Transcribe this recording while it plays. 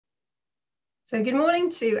So good morning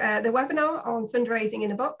to the webinar on fundraising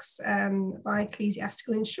in a box by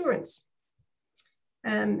Ecclesiastical Insurance.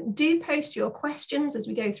 Do post your questions as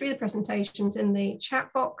we go through the presentations in the chat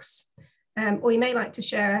box, or you may like to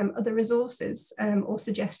share other resources or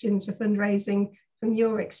suggestions for fundraising from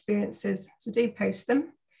your experiences. So do post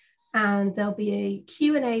them. And there'll be a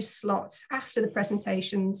Q&A slot after the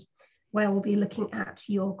presentations where we'll be looking at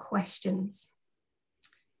your questions.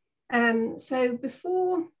 So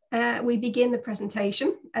before we begin the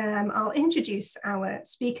presentation, I'll introduce our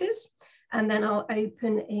speakers and then I'll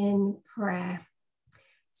open in prayer.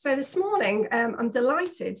 So this morning, I'm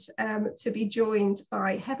delighted to be joined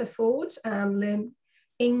by Heather Ford and Lynn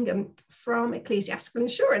Ingham from Ecclesiastical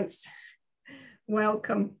Insurance.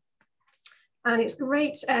 Welcome. And it's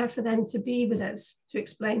great for them to be with us to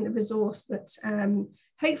explain the resource that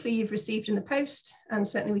hopefully you've received in the post, and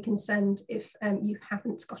certainly we can send if you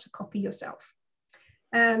haven't got a copy yourself.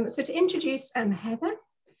 So to introduce Heather.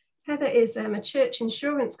 Heather is a church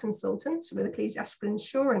insurance consultant with Ecclesiastical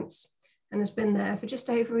Insurance and has been there for just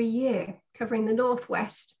over a year, covering the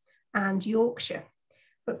Northwest and Yorkshire.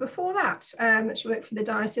 But before that, she worked for the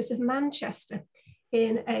Diocese of Manchester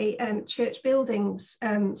in a church buildings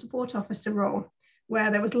support officer role,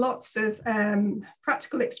 where there was lots of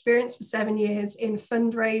practical experience for 7 years in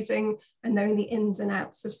fundraising and knowing the ins and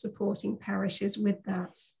outs of supporting parishes with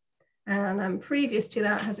that. And previous to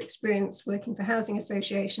that has experience working for housing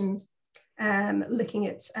associations, looking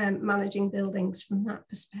at managing buildings from that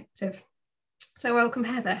perspective. So welcome,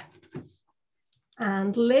 Heather.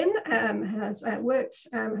 And Lynn has a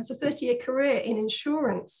 30-year career in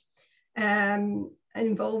insurance,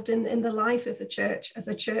 involved in the life of the church as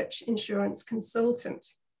a church insurance consultant.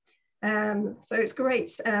 So it's great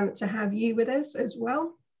to have you with us as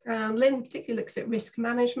well. Lynn particularly looks at risk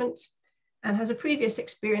management and has a previous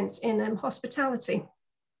experience in hospitality,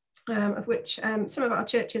 of which some of our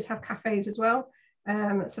churches have cafes as well.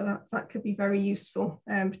 So that could be very useful,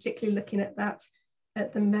 particularly looking at that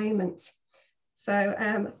at the moment.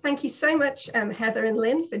 So thank you so much, Heather and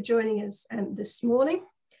Lynn, for joining us this morning.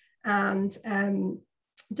 And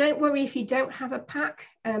don't worry if you don't have a pack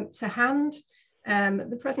to hand.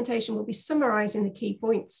 The presentation will be summarising the key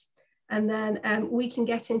points, and then we can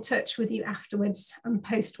get in touch with you afterwards and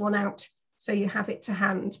post one out so you have it to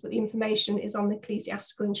hand. But the information is on the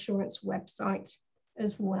Ecclesiastical Insurance website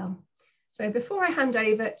as well. So before I hand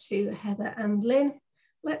over to Heather and Lynn,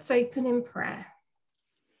 let's open in prayer.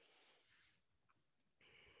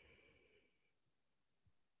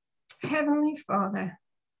 Heavenly Father,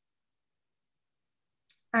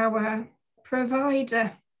 our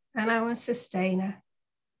provider and our sustainer.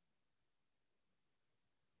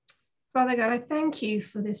 Father God, I thank you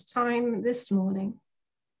for this time this morning.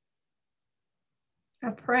 I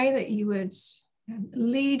pray that you would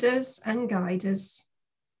lead us and guide us.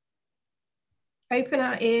 Open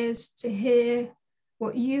our ears to hear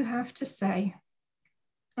what you have to say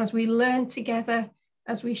as we learn together,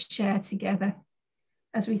 as we share together,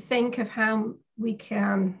 as we think of how we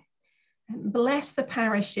can bless the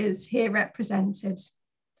parishes here represented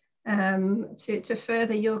to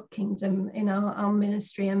further your kingdom in our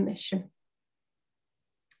ministry and mission.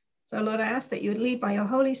 So Lord, I ask that you would lead by your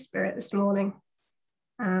Holy Spirit this morning,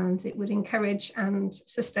 and it would encourage and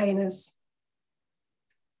sustain us.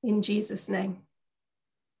 In Jesus' name,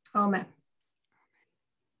 amen.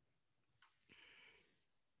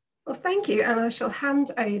 Well, thank you, and I shall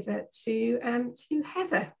hand over to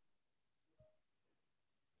Heather.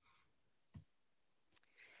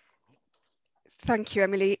 Thank you,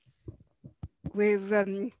 Emily.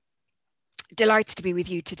 We're delighted to be with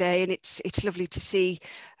you today, and it's lovely to see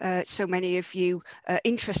so many of you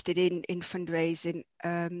interested in fundraising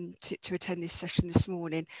to attend this session this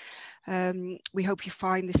morning. We hope you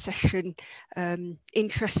find the session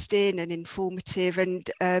interesting and informative, and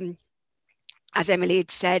as Emily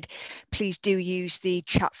had said, please do use the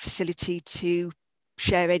chat facility to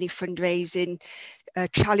share any fundraising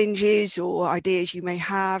challenges or ideas you may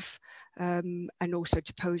have. And also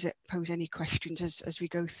to pose any questions as we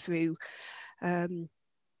go through. And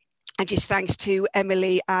just thanks to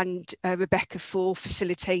Emily and Rebecca for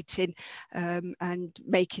facilitating and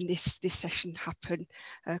making this session happen,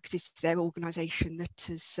 because it's their organisation that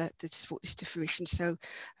has brought this to fruition. So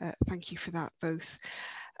thank you for that both.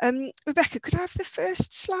 Rebecca, could I have the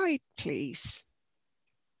first slide, please?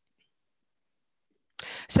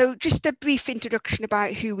 So just a brief introduction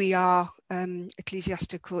about who we are,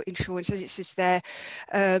 Ecclesiastical Insurance. As it says there,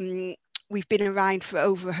 we've been around for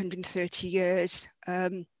over 130 years,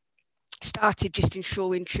 started just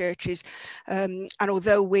insuring churches, and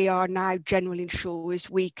although we are now general insurers,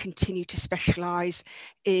 we continue to specialise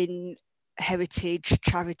in heritage,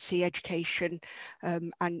 charity, education,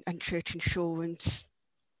 and church insurance.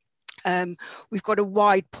 We've got a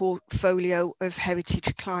wide portfolio of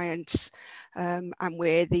heritage clients, and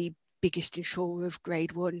we're the biggest insurer of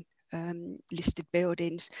Grade 1 listed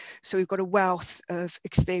buildings. So we've got a wealth of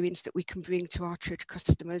experience that we can bring to our church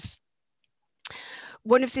customers.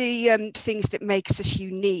 One of the things that makes us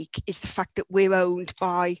unique is the fact that we're owned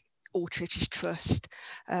by All Churches Trust,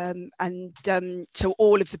 so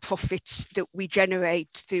all of the profits that we generate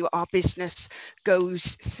through our business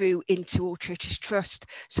goes through into All Churches Trust,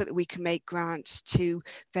 so that we can make grants to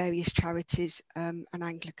various charities and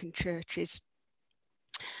Anglican churches.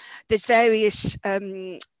 There's various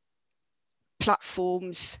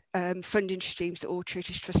platforms, funding streams that All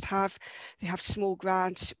Churches Trust have. They have small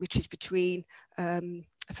grants, which is between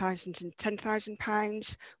 £1,000 and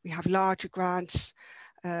 £10,000. We have larger grants,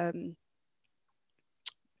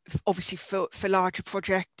 obviously for larger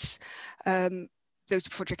projects. Those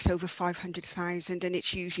are projects over 500,000, and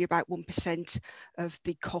it's usually about 1% of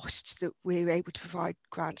the costs that we're able to provide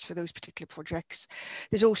grants for those particular projects.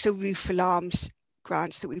 There's also roof alarms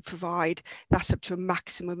grants that we provide. That's up to a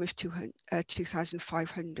maximum of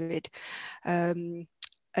 2,500. And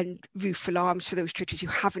roof alarms, for those churches who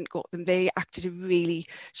haven't got them, they act as a really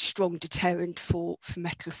strong deterrent for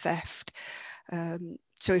metal theft.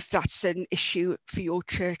 So if that's an issue for your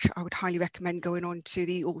church, I would highly recommend going on to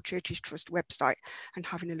the All Churches Trust website and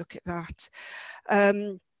having a look at that.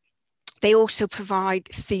 They also provide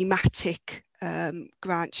thematic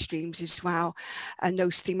grant streams as well, and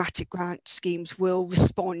those thematic grant schemes will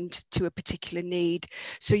respond to a particular need.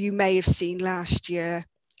 So you may have seen last year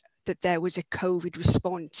that there was a COVID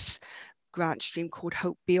response grant stream called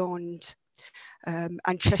Hope Beyond,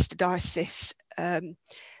 and Chester Diocese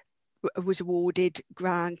was awarded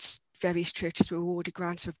grants. Various churches were awarded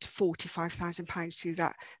grants of up to £45,000 through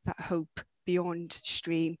that Hope Beyond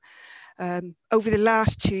stream. Over the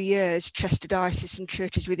last 2 years, Chester Diocese and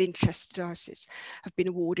churches within Chester Diocese have been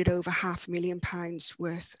awarded over £500,000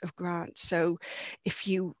 worth of grants. So if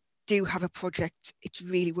you do have a project, it's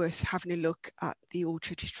really worth having a look at the All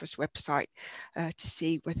Churches Trust website to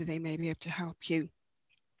see whether they may be able to help you.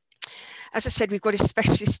 As I said, we've got a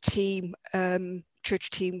specialist team,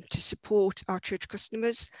 church team, to support our church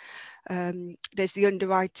customers. There's the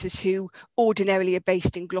underwriters who ordinarily are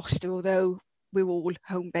based in Gloucester, although we're all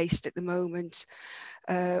home based at the moment.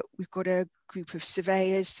 We've got a group of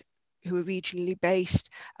surveyors who are regionally based,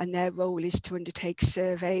 and their role is to undertake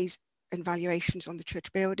surveys and valuations on the church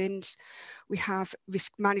buildings. We have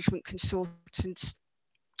risk management consultants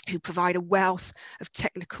who provide a wealth of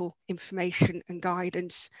technical information and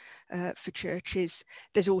guidance for churches.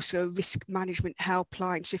 There's also a risk management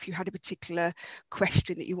helpline. So if you had a particular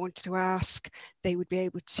question that you wanted to ask, you'd be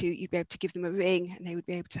able to give them a ring and they would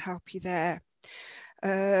be able to help you there.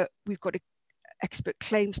 We've got an expert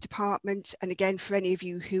claims department. And again, for any of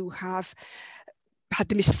you who have had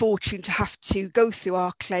the misfortune to have to go through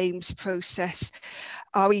our claims process,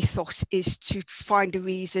 our ethos is to find a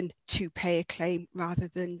reason to pay a claim rather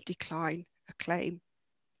than decline a claim.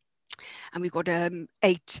 And we've got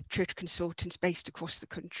 8 church consultants based across the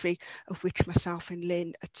country, of which myself and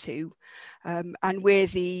Lynn are 2. And we're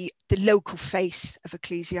the local face of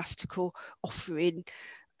Ecclesiastical, offering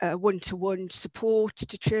one-to-one support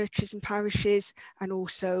to churches and parishes, and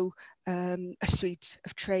also a suite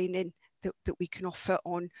of training that we can offer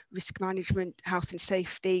on risk management, health and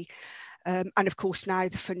safety, and of course now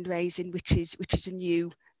the fundraising, which is a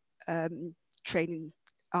new training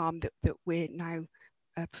arm that we're now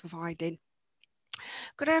providing.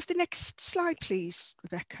 Could I have the next slide, please,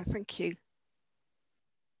 Rebecca? Thank you.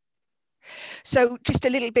 So just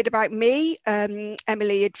a little bit about me.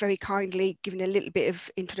 Emily had very kindly given a little bit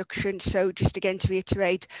of introduction. So just again to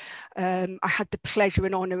reiterate, I had the pleasure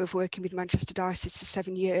and honour of working with Manchester Diocese for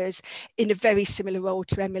 7 years in a very similar role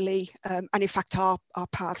to Emily, and in fact our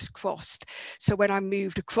paths crossed. So when I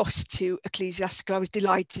moved across to Ecclesiastical, I was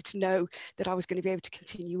delighted to know that I was going to be able to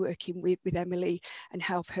continue working with Emily and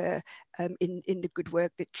help her in the good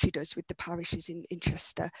work that she does with the parishes in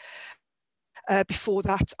Chester. Before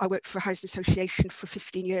that, I worked for a housing association for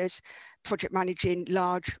 15 years, project managing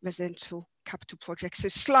large residential capital projects. So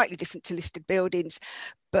slightly different to listed buildings,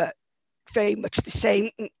 but very much the same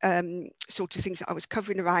sort of things that I was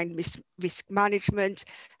covering around risk management,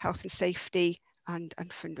 health and safety, and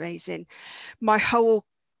fundraising. My whole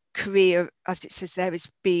career, as it says there, has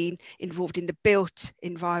been involved in the built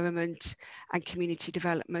environment and community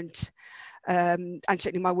development. And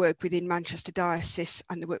certainly my work within Manchester Diocese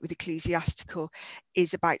and the work with Ecclesiastical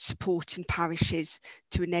is about supporting parishes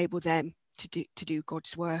to enable them to do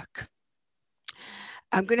God's work.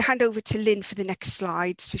 I'm going to hand over to Lynn for the next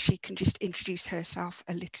slide so she can just introduce herself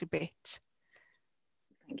a little bit.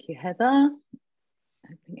 Thank you, Heather.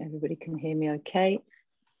 I think everybody can hear me okay.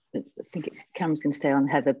 I think the camera's going to stay on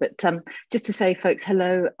Heather, but just to say, folks,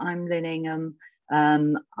 hello, I'm Lynn Ingham.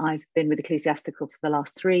 I've been with Ecclesiastical for the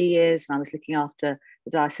last 3 years, and I was looking after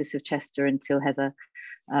the Diocese of Chester until Heather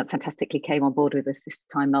fantastically came on board with us this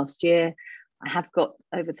time last year. I have got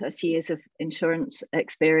over 30 years of insurance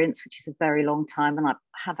experience, which is a very long time, and I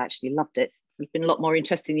have actually loved it. It's been a lot more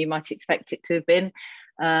interesting than you might expect it to have been.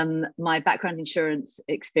 My background insurance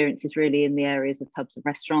experience is really in the areas of pubs and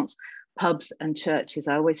restaurants. Pubs and churches,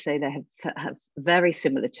 I always say they have very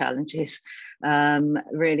similar challenges,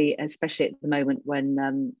 really, especially at the moment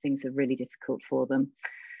when things are really difficult for them.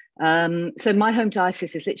 So my home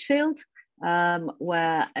diocese is Lichfield,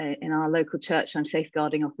 where in our local church I'm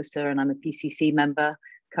safeguarding officer and I'm a PCC member,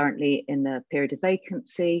 currently in the period of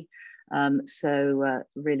vacancy. So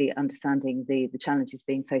really understanding the challenges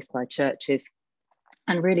being faced by churches.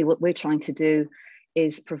 And really what we're trying to do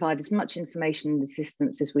is provide as much information and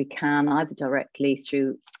assistance as we can, either directly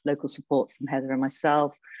through local support from Heather and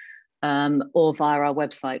myself, or via our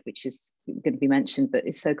website, which is going to be mentioned, but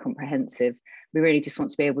it's so comprehensive. We really just want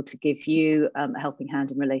to be able to give you a helping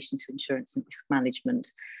hand in relation to insurance and risk management,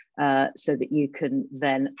 so that you can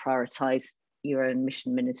then prioritise your own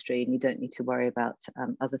mission ministry and you don't need to worry about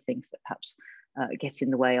other things that perhaps get in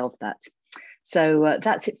the way of that. So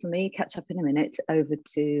that's it for me. Catch up in a minute. Over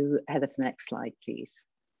to Heather for the next slide, please.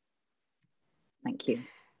 Thank you.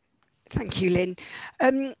 Thank you, Lynn.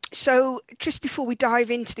 So just before we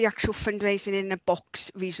dive into the actual Fundraising in a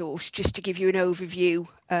Box resource, just to give you an overview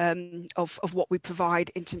of what we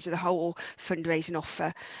provide in terms of the whole fundraising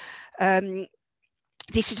offer.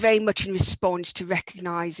 This was very much in response to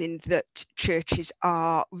recognising that churches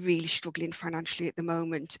are really struggling financially at the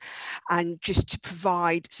moment, and just to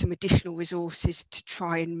provide some additional resources to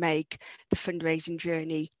try and make the fundraising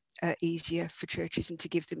journey easier for churches and to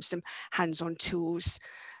give them some hands-on tools,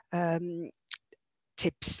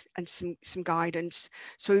 tips and some guidance.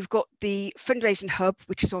 So we've got the Fundraising Hub,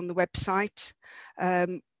 which is on the website,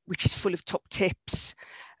 which is full of top tips,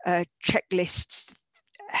 checklists,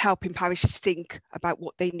 helping parishes think about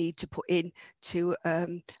what they need to put in to a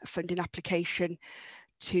funding application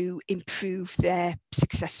to improve their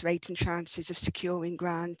success rate and chances of securing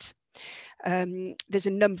grant. There's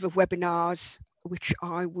a number of webinars which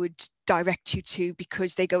I would direct you to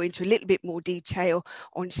because they go into a little bit more detail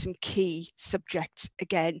on some key subjects.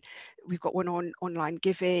 Again, we've got one on online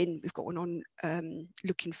giving, we've got one on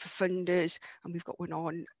looking for funders, and we've got one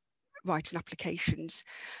on writing applications.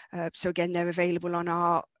 So again, they're available on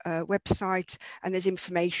our website, and there's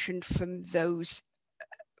information from those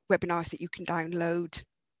webinars that you can download,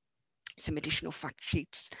 some additional fact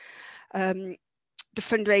sheets. The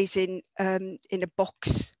Fundraising in a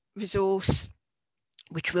Box resource,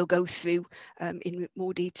 which we'll go through in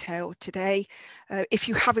more detail today. If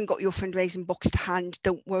you haven't got your fundraising box to hand,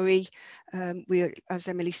 don't worry. As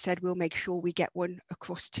Emily said, we'll make sure we get one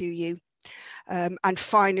across to you. And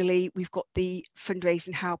finally, we've got the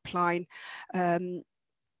fundraising helpline.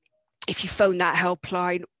 If you phone that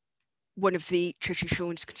helpline, one of the church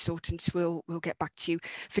insurance consultants will get back to you.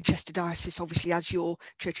 For Chester Diocese, obviously, as your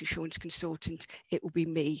church insurance consultant, it will be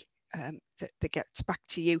me that gets back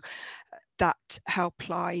to you. That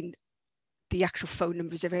helpline, the actual phone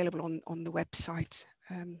number is available on the website,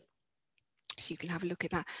 so you can have a look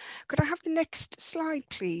at that. Could I have the next slide,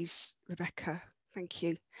 please, Rebecca? Thank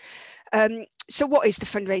you. So what is the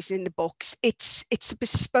Fundraising in the Box? It's a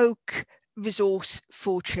bespoke resource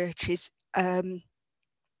for churches. It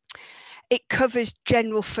covers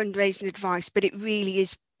general fundraising advice, but it really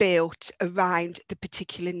is built around the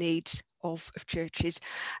particular needs of churches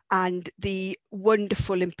and the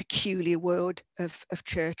wonderful and peculiar world of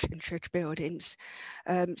church and church buildings.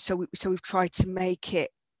 So we've tried to make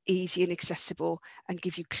it easy and accessible and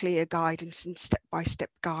give you clear guidance and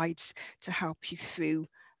step-by-step guides to help you through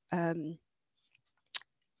the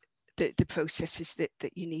processes that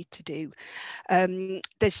you need to do.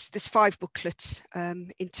 There's 5 booklets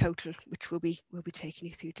in total, which we'll be taking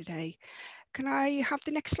you through today. Can I have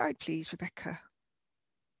the next slide, please, Rebecca?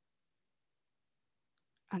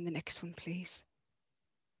 And the next one, please.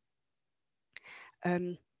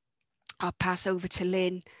 I'll pass over to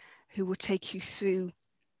Lynn, who will take you through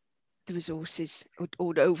the resources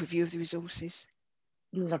or the overview of the resources.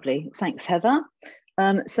 Lovely, thanks, Heather.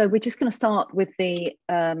 So we're just going to start with the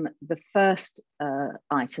first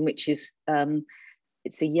item, which is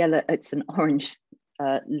it's an orange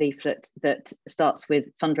leaflet that starts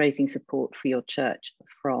with fundraising support for your church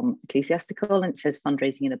from Ecclesiastical, and it says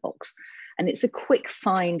fundraising in a box. and it's a quick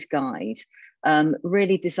find guide,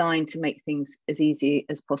 really designed to make things as easy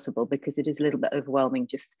as possible, because it is a little bit overwhelming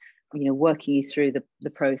just, you know, working you through the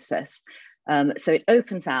process. So it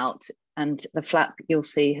opens out, and the flap you'll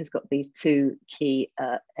see has got these two key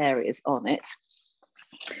areas on it.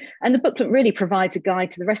 And the booklet really provides a guide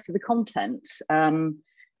to the rest of the contents.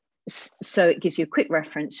 So it gives you a quick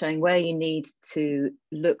reference showing where you need to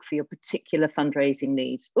look for your particular fundraising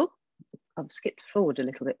needs. Oh, I've skipped forward a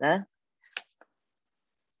little bit there.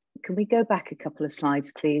 Can we go back a couple of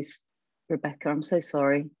slides, please, Rebecca? I'm so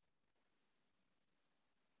sorry.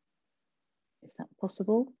 Is that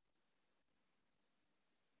possible?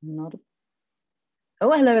 Not.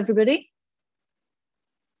 Oh, hello, everybody.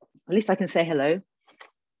 At least I can say hello.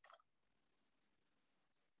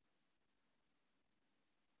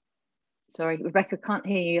 Sorry, Rebecca, can't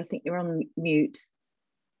hear you. I think you're on mute.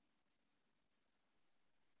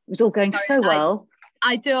 It was all going so well.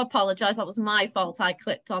 I do apologise. That was my fault. I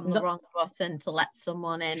clicked on the wrong button to let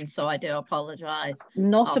someone in, so I do apologise.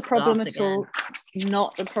 Not a problem at all.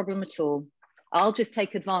 Not a problem at all. I'll just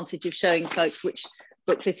take advantage of showing folks which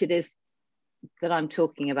booklet it is that I'm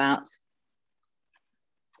talking about.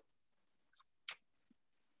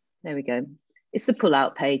 There we go. It's the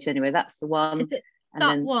pull-out page anyway. That's the one. Is it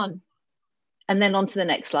that one? And then on to the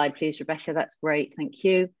next slide, please, Rebecca. That's great. Thank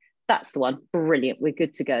you. That's the one. Brilliant. We're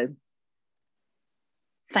good to go.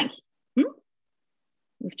 Thank you.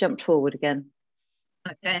 We've jumped forward again.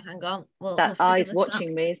 Okay, hang on. That eye's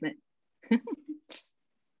watching me, isn't it?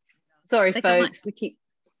 Sorry, folks.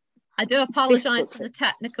 I do apologise for the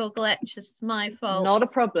technical glitch. It's my fault. Not a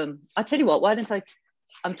problem. I tell you what, why don't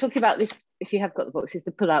I'm talking about this, if you have got the box, it's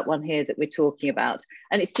the pull-out one here that we're talking about.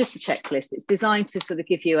 And it's just a checklist. It's designed to sort of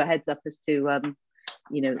give you a heads up as to,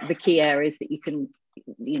 you know, the key areas that you can,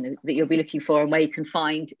 you know, that you'll be looking for and where you can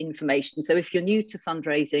find information. So if you're new to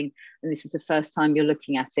fundraising and this is the first time you're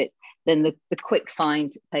looking at it, then the quick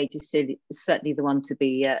find page is certainly the one to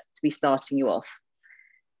be starting you off.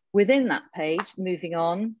 Within that page, moving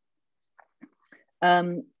on,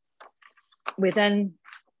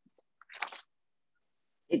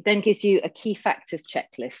 it then gives you a key factors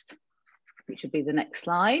checklist, which will be the next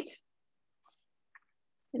slide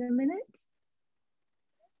in a minute.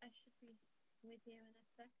 I should be with you in a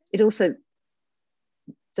second. It also,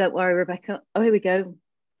 don't worry, Rebecca. Oh, here we go.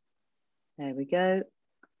 There we go.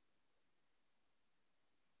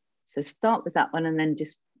 So start with that one and then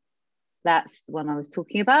just, that's the one I was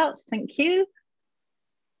talking about. Thank you.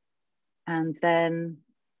 And then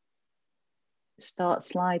start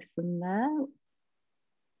slide from there.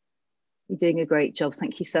 You're doing a great job.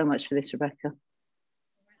 Thank you so much for this, Rebecca. I'm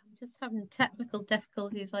just having technical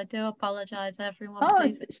difficulties. I do apologise, everyone. Oh,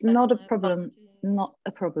 it's not a problem. Not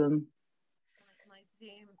a problem.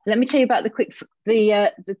 Let me tell you about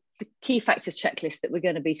the key factors checklist that we're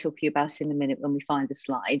going to be talking about in a minute when we find the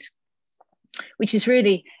slide, which is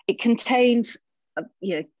really, it contains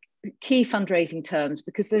you know, key fundraising terms,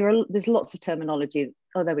 because there's lots of terminology.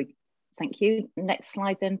 Oh, there we go. Thank you. Next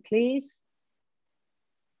slide then, please.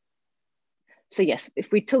 So yes,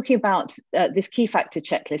 if we're talking about this key factor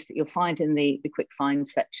checklist that you'll find in the quick find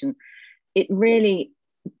section, it really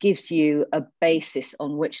gives you a basis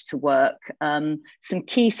on which to work. Some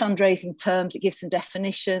key fundraising terms, it gives some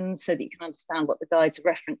definitions so that you can understand what the guides are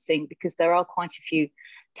referencing, because there are quite a few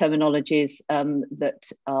terminologies that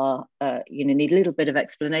are, you know, need a little bit of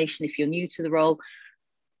explanation if you're new to the role.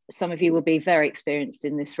 Some of you will be very experienced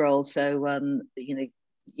in this role, so you know,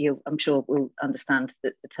 I'm sure will understand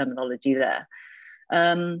the terminology there.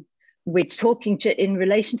 We're talking in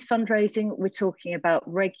relation to fundraising, we're talking about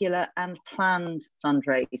regular and planned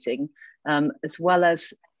fundraising, as well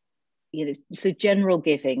as, you know, so general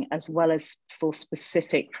giving, as well as for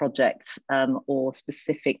specific projects or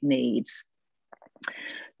specific needs.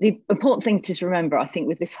 The important thing to remember, I think,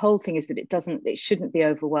 with this whole thing is that it shouldn't be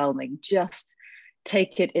overwhelming. Just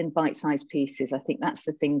take it in bite-sized pieces. I think that's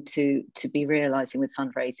the thing to be realizing with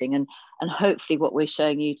fundraising, and hopefully what we're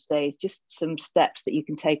showing you today is just some steps that you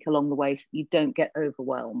can take along the way so you don't get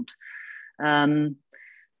overwhelmed.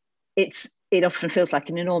 It often feels like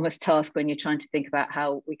an enormous task when you're trying to think about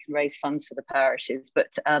how we can raise funds for the parishes,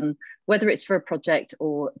 but whether it's for a project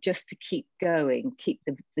or just to keep going, keep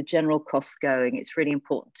the general costs going, it's really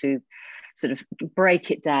important to sort of break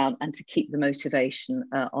it down and to keep the motivation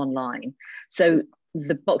online. So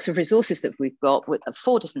the box of resources that we've got with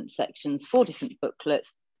 4 different sections, 4 different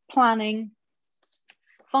booklets: planning,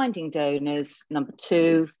 finding donors, number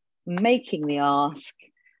 2, making the ask,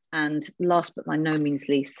 and last but by no means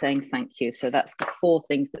least, saying thank you. So that's the 4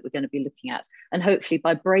 things that we're going to be looking at. And hopefully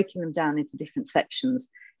by breaking them down into different sections,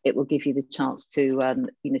 it will give you the chance to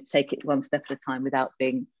take it one step at a time without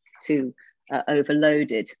being too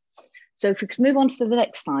overloaded. So if we could move on to the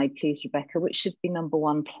next slide, please, Rebecca, which should be number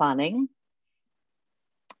 1, planning.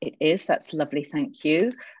 It is, that's lovely, thank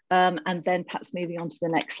you. And then perhaps moving on to the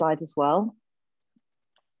next slide as well.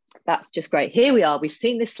 That's just great. Here we are, we've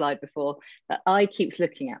seen this slide before. That eye keeps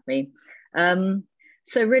looking at me.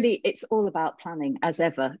 So really, it's all about planning, as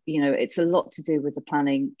ever. It's a lot to do with the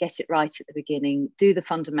planning. Get it right at the beginning, do the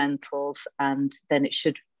fundamentals, and then it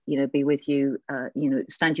should, be with you,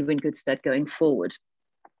 stand you in good stead going forward.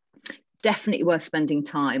 Definitely worth spending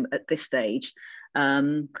time at this stage.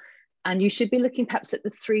 And you should be looking perhaps at the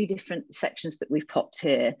 3 different sections that we've popped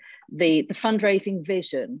here. The fundraising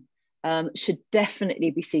vision should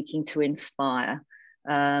definitely be seeking to inspire.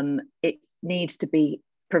 It needs to be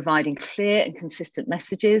providing clear and consistent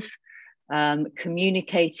messages,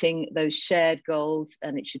 communicating those shared goals,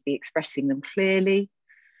 and it should be expressing them clearly.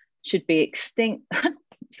 Should be it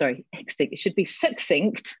should be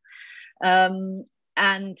succinct,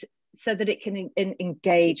 and so that it can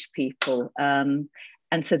engage people, and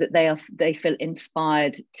so that they feel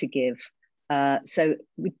inspired to give. So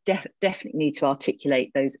we definitely need to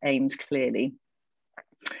articulate those aims clearly.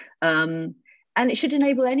 And it should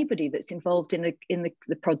enable anybody that's involved in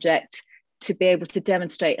the project to be able to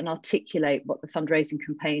demonstrate and articulate what the fundraising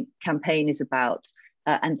campaign is about,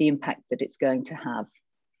 and the impact that it's going to have.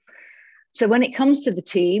 So when it comes to the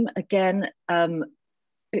team, again,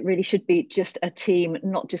 it really should be just a team,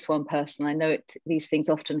 not just one person. I know these things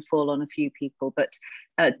often fall on a few people, but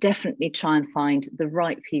definitely try and find the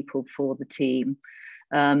right people for the team.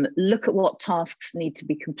 Look at what tasks need to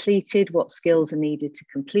be completed, what skills are needed to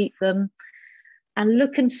complete them, and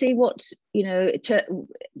look and see what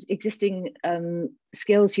existing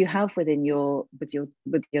skills you have within with your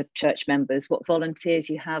church members, what volunteers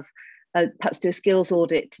you have. Perhaps do a skills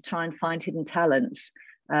audit to try and find hidden talents.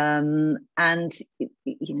 And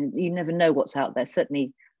you never know what's out there.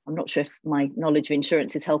 Certainly, I'm not sure if my knowledge of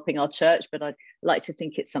insurance is helping our church, but I'd like to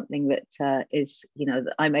think it's something that is,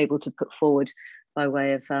 that I'm able to put forward by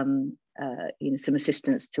way of some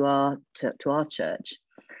assistance to our church.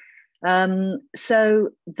 So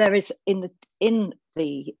there is in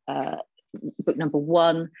the book number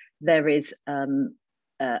 1, there is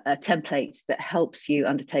a template that helps you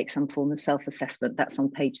undertake some form of self-assessment. That's on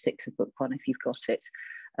page 6 of book 1 if you've got it.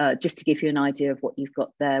 Just to give you an idea of what you've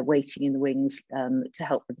got there waiting in the wings to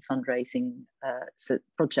help with the fundraising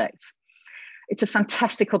projects. It's a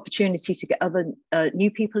fantastic opportunity to get other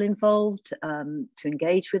new people involved, to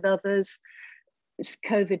engage with others.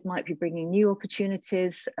 COVID might be bringing new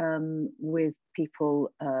opportunities with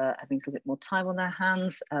people having a little bit more time on their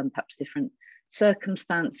hands, perhaps different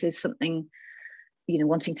circumstances, something,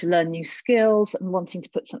 wanting to learn new skills and wanting to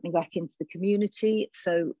put something back into the community.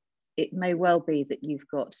 So it may well be that you've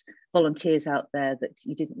got volunteers out there that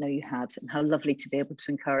you didn't know you had, and how lovely to be able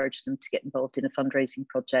to encourage them to get involved in a fundraising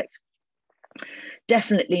project.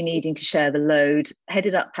 Definitely needing to share the load,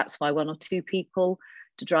 headed up perhaps by 1 or 2 people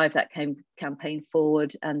to drive that campaign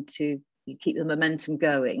forward and to keep the momentum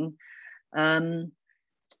going.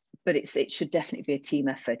 But it should definitely be a team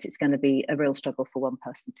effort. It's going to be a real struggle for one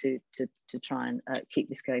person to try and keep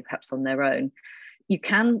this going, perhaps on their own. You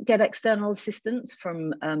can get external assistance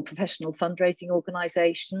from professional fundraising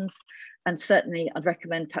organisations, and certainly I'd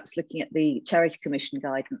recommend perhaps looking at the Charity Commission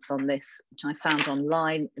guidance on this, which I found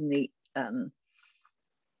online in the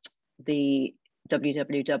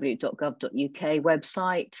www.gov.uk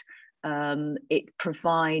website. It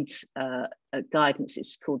provides a guidance.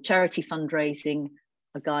 It's called Charity Fundraising,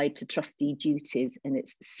 a Guide to Trustee Duties, and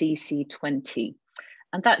it's CC20.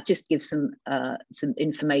 And that just gives some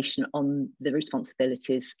information on the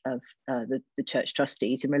responsibilities of the church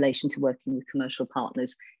trustees in relation to working with commercial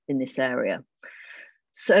partners in this area.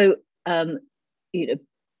 So, build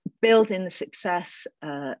in the success,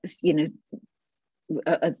 of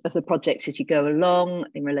the projects as you go along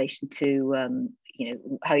in relation to,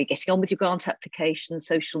 how you're getting on with your grant application,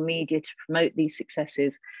 social media to promote these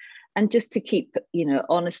successes, and just to keep,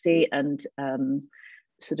 honesty and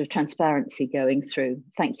sort of transparency going through.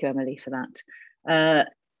 Thank you, Emily, for that.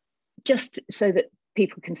 Just so that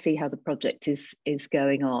people can see how the project is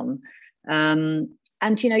going on. And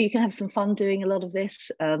you can have some fun doing a lot of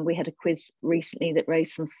this. We had a quiz recently that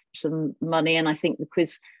raised some money, and I think the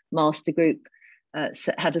quiz master group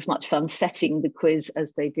had as much fun setting the quiz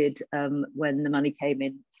as they did when the money came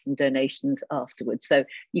in from donations afterwards. So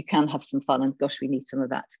you can have some fun, and gosh, we need some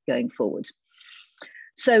of that going forward.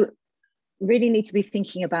 So really need to be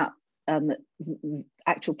thinking about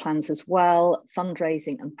actual plans as well,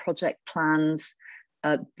 fundraising and project plans,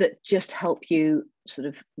 that just help you sort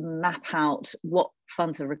of map out what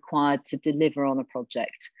funds are required to deliver on a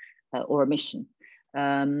project or a mission,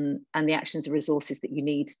 and the actions and resources that you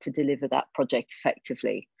need to deliver that project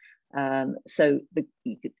effectively. So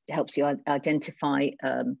it helps you identify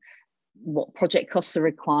what project costs are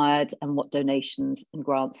required and what donations and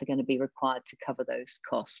grants are going to be required to cover those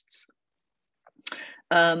costs.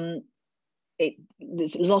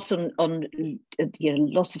 There's lots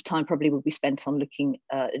lots of time probably will be spent on looking,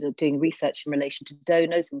 doing research in relation to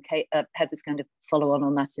donors, and Heather's going to follow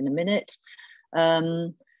on that in a minute.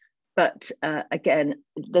 But again,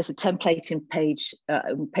 there's a template in page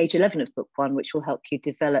 11 of book 1, which will help you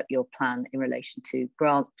develop your plan in relation to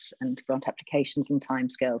grants and grant applications and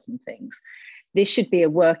timescales and things. This should be a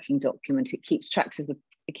working document. It keeps track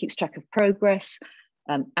of progress,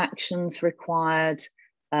 actions required,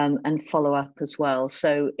 and follow up as well.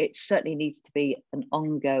 So it certainly needs to be an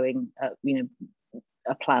ongoing,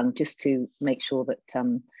 a plan, just to make sure that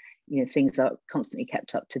things are constantly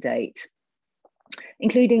kept up to date,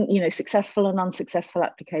 including successful and unsuccessful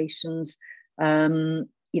applications.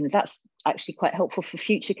 That's actually quite helpful for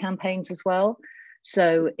future campaigns as well.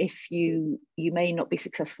 So if you may not be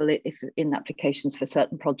successful in applications for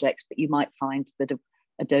certain projects, but you might find that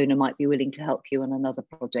a donor might be willing to help you on another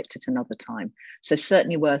project at another time. So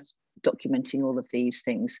certainly worth documenting all of these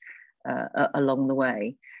things along the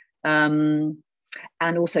way. And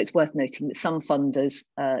also it's worth noting that some funders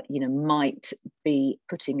might be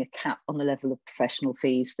putting a cap on the level of professional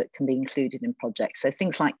fees that can be included in projects. So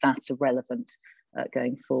things like that are relevant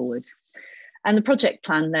going forward. And the project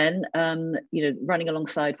plan then, running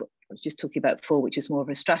alongside what I was just talking about before, which is more of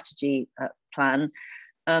a strategy plan.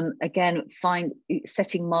 Again,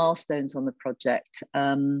 setting milestones on the project,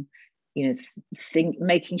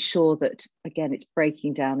 making sure that, again, it's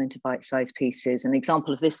breaking down into bite-sized pieces. An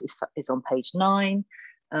example of this is on page 9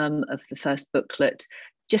 of the first booklet,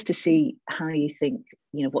 just to see how you think,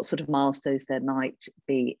 what sort of milestones there might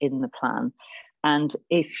be in the plan. And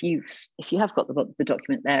if you have got the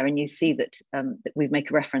document there and you see that, that we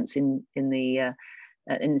make a reference in the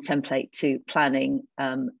template to planning,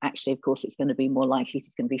 actually, of course, it's going to be more likely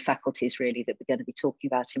it's going to be faculties really that we're going to be talking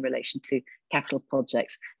about in relation to capital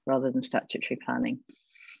projects rather than statutory planning.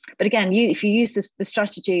 But again, if you use the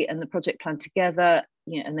strategy and the project plan together,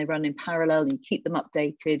 and they run in parallel, and you keep them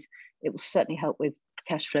updated, it will certainly help with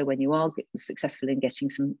cash flow when you are successful in getting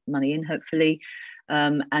some money in, hopefully,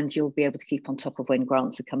 and you'll be able to keep on top of when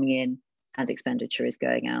grants are coming in and expenditure is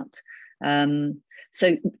going out.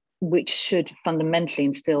 Which should fundamentally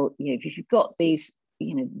instill, if you've got these,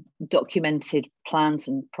 documented plans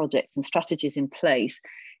and projects and strategies in place,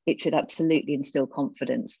 it should absolutely instill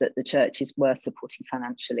confidence that the church is worth supporting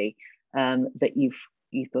financially, that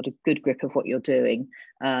you've got a good grip of what you're doing,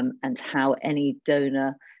 and how any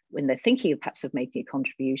donor, when they're thinking of perhaps of making a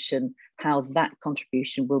contribution, how that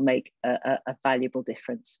contribution will make a valuable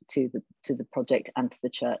difference to the project and to the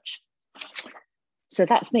church. So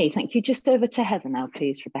that's me. Thank you. Just over to Heather now,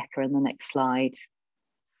 please, Rebecca, in the next slide.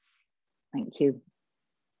 Thank you.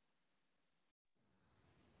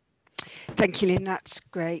 Thank you, Lynn. That's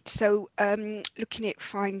great. So looking at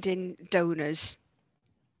finding donors,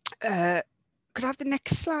 could I have the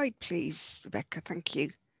next slide, please, Rebecca? Thank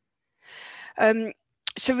you.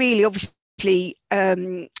 So really, obviously,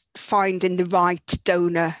 finding the right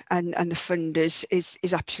donor and the funders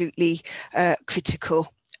is absolutely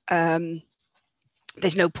critical.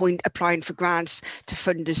 There's no point applying for grants to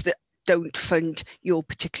funders that don't fund your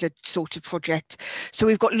particular sort of project. So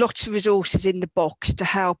we've got lots of resources in the box to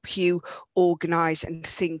help you organise and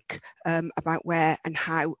think about where and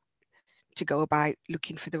how to go about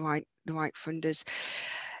looking for the right funders.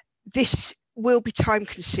 This will be time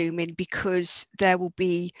consuming because there will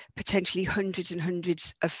be potentially hundreds and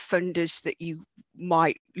hundreds of funders that you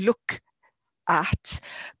might look at,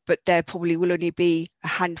 but there probably will only be a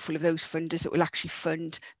handful of those funders that will actually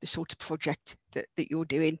fund the sort of project that you're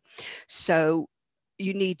doing. So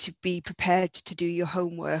you need to be prepared to do your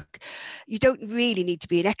homework. You don't really need to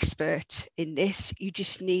be an expert in this. You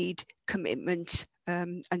just need commitment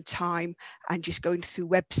and time, and just going through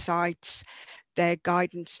websites, their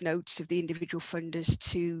guidance notes of the individual funders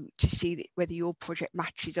to see whether your project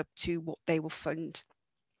matches up to what they will fund.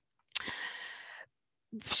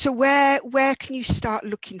 So where can you start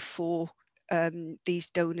looking for these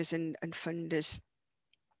donors and funders?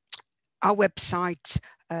 Our website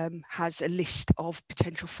has a list of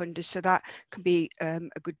potential funders, so that can be a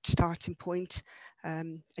good starting point,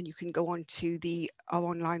 and you can go on to our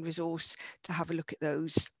online resource to have a look at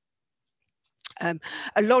those.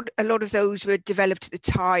 A lot of those were developed at the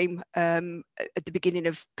time at the beginning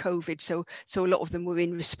of COVID, so a lot of them were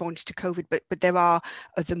in response to COVID, but there are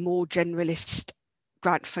other more generalist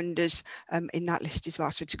grant funders in that list as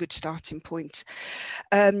well, so it's a good starting point.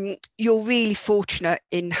 You're really fortunate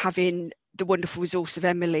in having the wonderful resource of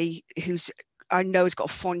Emily, who's I know has got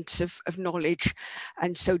a font of knowledge,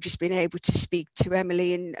 and so just being able to speak to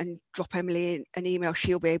Emily and drop Emily an email,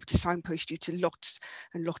 she'll be able to signpost you to lots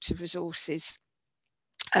and lots of resources.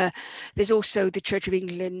 There's also the Church of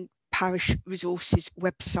England Parish Resources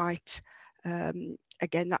website.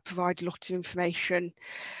 Again, that provides lots of information.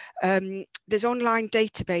 There's online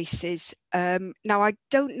databases. Now, I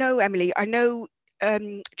don't know, Emily, I know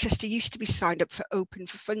Chester used to be signed up for Open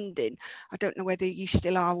for Funding. I don't know whether you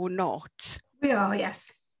still are or not. We are,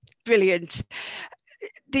 yes. Brilliant.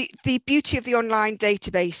 The beauty of the online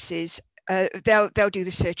databases, they'll do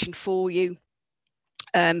the searching for you.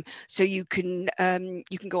 So you can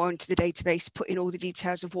go onto the database, put in all the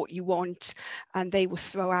details of what you want, and they will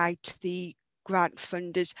throw out the grant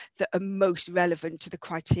funders that are most relevant to the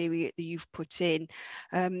criteria that you've put in.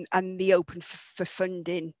 And the Open for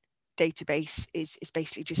Funding database is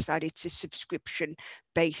basically just that. It's a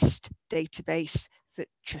subscription-based database that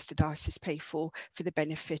Chester Diocese pay for the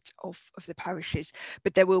benefit of the parishes,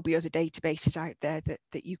 but there will be other databases out there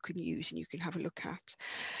that you can use and you can have a look at.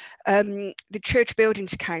 The Church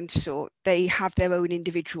Buildings Council, they have their own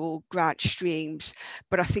individual grant streams,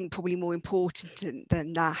 but I think probably more important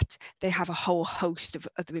than that, they have a whole host of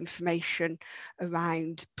other information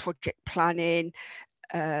around project planning,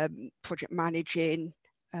 project managing,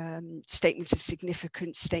 statements of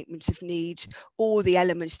significance, statements of need, all the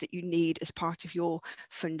elements that you need as part of your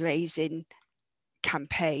fundraising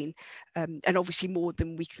campaign, and obviously more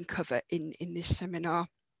than we can cover in this seminar.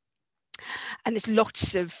 And there's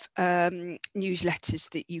lots of newsletters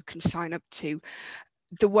that you can sign up to.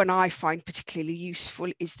 The one I find particularly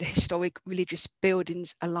useful is the Historic Religious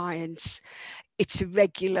Buildings Alliance. It's a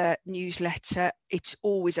regular newsletter, it's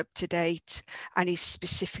always up to date, and is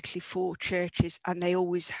specifically for churches, and they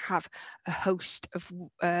always have a host of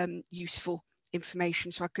useful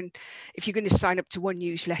information. So if you're going to sign up to one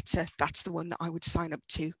newsletter, that's the one that I would sign up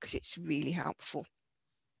to, because it's really helpful.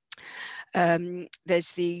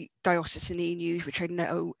 There's the Diocesan E-News, which I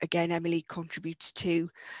know, again, Emily contributes to,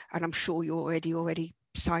 and I'm sure you're already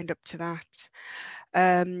signed up to that.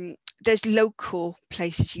 There's local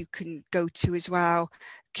places you can go to as well.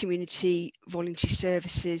 Community voluntary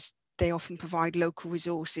services, they often provide local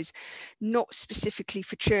resources, not specifically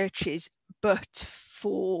for churches, but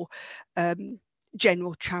for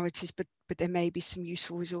general charities, but there may be some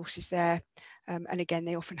useful resources there. And again,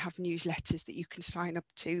 they often have newsletters that you can sign up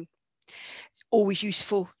to. It's always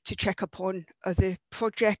useful to check up on other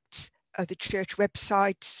projects, other church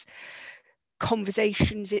websites,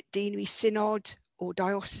 conversations at Deanery Synod or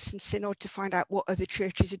Diocesan Synod to find out what other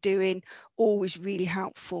churches are doing. Always really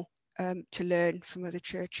helpful to learn from other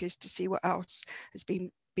churches, to see what else has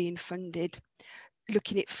been being funded.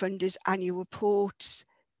 Looking at funders' annual reports,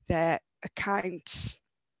 their accounts.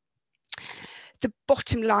 The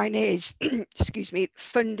bottom line is, excuse me,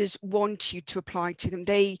 funders want you to apply to them.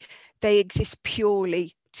 They exist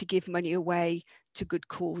purely to give money away to good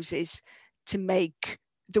causes, to make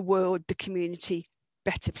the world, the community,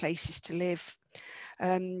 better places to live.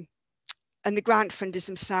 And the grant funders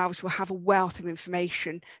themselves will have a wealth of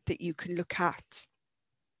information that you can look at.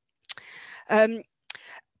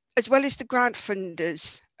 As well as the grant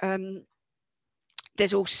funders,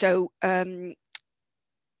 there's also the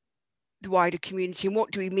wider community. And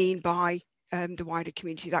what do we mean by the wider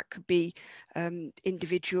community? That could be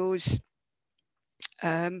individuals,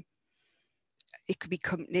 it could be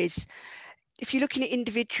companies. If you're looking at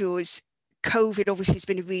individuals, COVID obviously has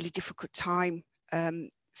been a really difficult time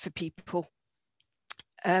for people.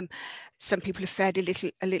 Some people have fared a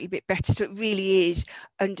little bit better. So it really is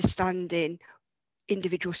understanding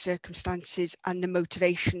individual circumstances and the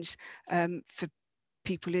motivations for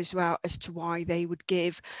people as well as to why they would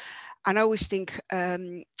give. And I always think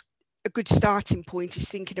a good starting point is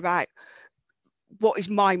thinking about, what is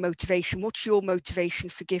my motivation? What's your motivation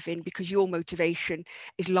for giving? Because your motivation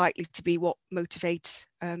is likely to be what motivates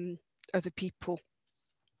other people.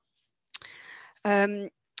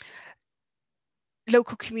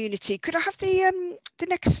 Local community. Could I have the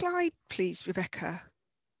next slide, please, Rebecca?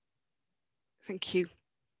 Thank you.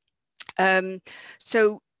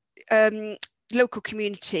 Local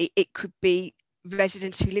community, it could be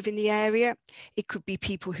residents who live in the area. It could be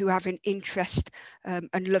people who have an interest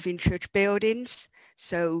and love in church buildings.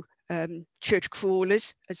 So church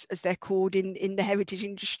crawlers, as they're called in the heritage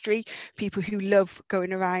industry, people who love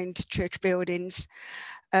going around church buildings.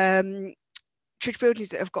 Church buildings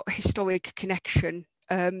that have got a historic connection.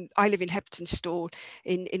 I live in Heptonstall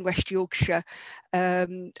in West Yorkshire,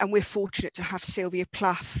 and we're fortunate to have Sylvia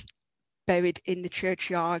Plath buried in the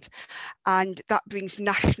churchyard, and that brings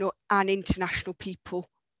national and international people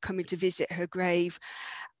coming to visit her grave.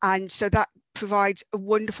 And so that provides a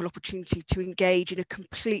wonderful opportunity to engage in a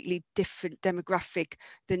completely different demographic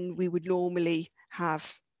than we would normally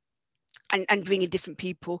have, and bringing different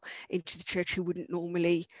people into the church who wouldn't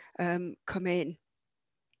normally come in.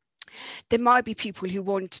 There might be people who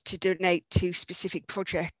want to donate to specific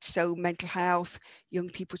projects, so mental health, young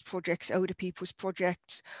people's projects, older people's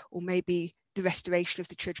projects, or maybe the restoration of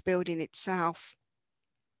the church building itself.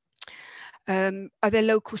 Are there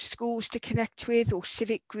local schools to connect with, or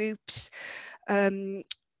civic groups,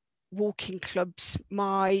 walking clubs?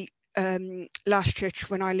 My last church,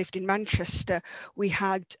 when I lived in Manchester, we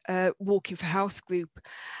had a Walking for Health group,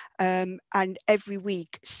 and every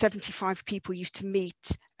week 75 people used to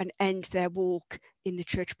meet and end their walk in the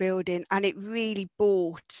church building, and it really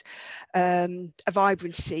brought a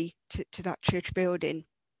vibrancy to that church building.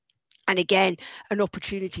 And again, an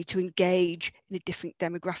opportunity to engage in a different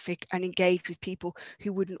demographic and engage with people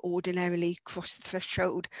who wouldn't ordinarily cross the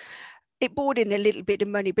threshold. It brought in a little bit of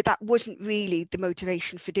money, but that wasn't really the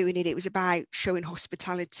motivation for doing it. It was about showing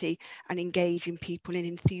hospitality and engaging people and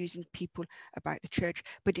enthusing people about the church.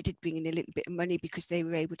 But it did bring in a little bit of money because they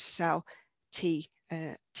were able to sell tea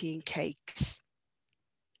and cakes.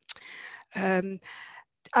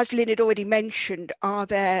 As Lynn had already mentioned, are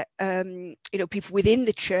there people within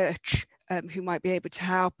the church who might be able to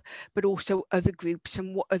help, but also other groups,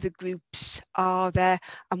 and what other groups are there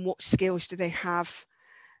and what skills do they have?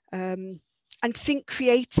 And think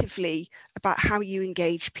creatively about how you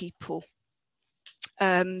engage people.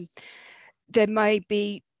 There may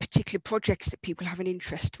be particular projects that people have an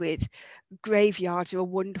interest with. Graveyards are a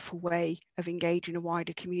wonderful way of engaging a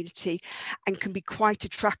wider community and can be quite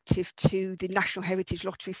attractive to the National Heritage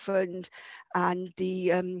Lottery Fund and the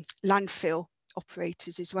landfill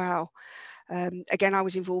operators as well. Again, I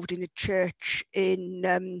was involved in a church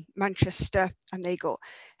in Manchester, and they got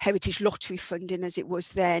Heritage Lottery funding, as it was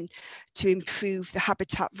then, to improve the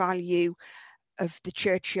habitat value of the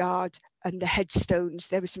churchyard and the headstones.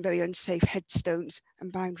 There were some very unsafe headstones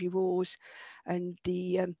and boundary walls, and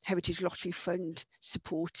the Heritage Lottery Fund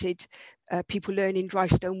supported people learning dry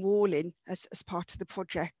stone walling as part of the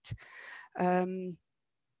project.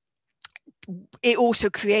 It also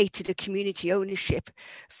created a community ownership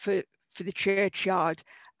for the churchyard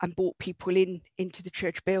and brought people into the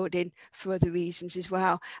church building for other reasons as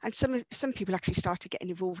well. And some people actually started getting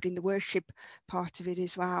involved in the worship part of it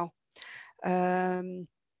as well. And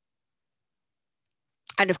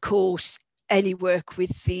of course, any work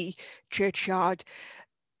with the churchyard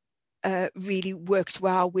really works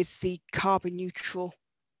well with the carbon neutral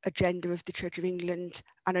agenda of the Church of England.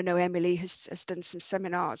 And I know Emily has done some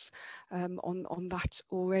seminars on that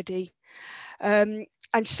already. And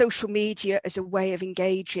social media as a way of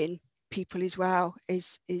engaging people as well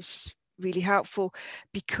is really helpful,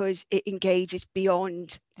 because it engages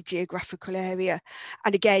beyond the geographical area.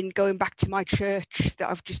 And again, going back to my church that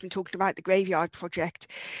I've just been talking about, the Graveyard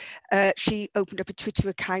Project, she opened up a Twitter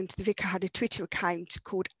account. The vicar had a Twitter account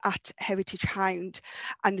called @HeritageHound,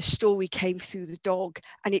 and the story came through the dog,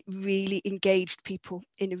 and it really engaged people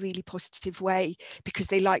in a really positive way, because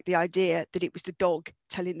they liked the idea that it was the dog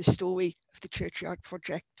telling the story of the churchyard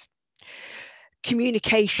project.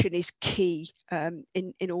 Communication is key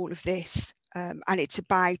in all of this, and it's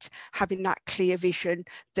about having that clear vision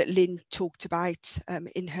that Lynn talked about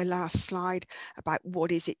in her last slide, about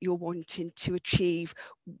what is it you're wanting to achieve,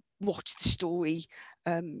 what's the story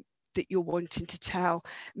that you're wanting to tell.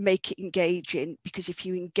 Make it engaging, because if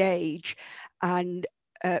you engage and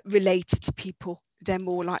relate it to people, they're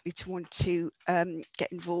more likely to want to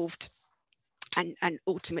get involved and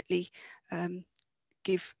ultimately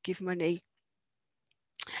give money.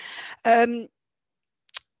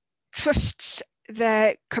 Trusts,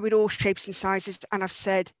 they come in all shapes and sizes, and I've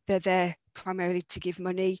said they're there primarily to give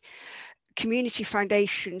money. Community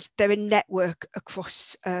foundations, they're a network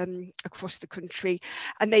across the country,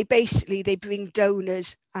 and they bring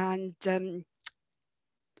donors and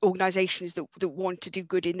organisations that want to do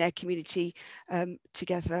good in their community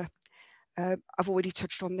together. I've already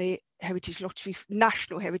touched on the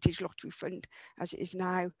National Heritage Lottery Fund, as it is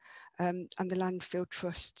now, and the landfill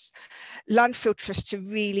trusts. Landfill trusts are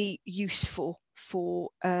really useful for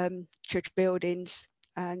church buildings.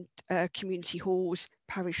 and community halls,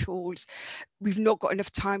 parish halls. We've not got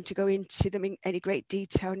enough time to go into them in any great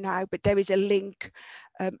detail now, but there is a link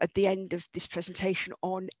at the end of this presentation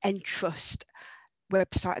on Entrust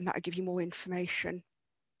website, and that'll give you more information.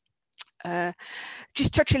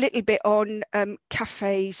 Just touch a little bit on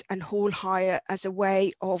cafes and hall hire as a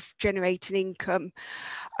way of generating income.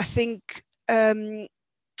 I think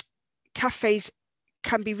cafes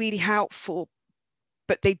can be really helpful,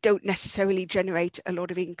 but they don't necessarily generate a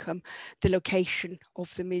lot of income. The location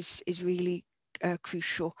of them is really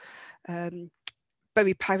crucial.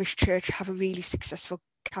 Bury Parish Church have a really successful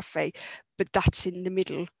cafe, but that's in the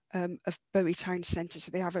middle of Bury Town Centre,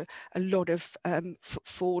 so they have a lot of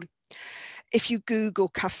footfall. If you Google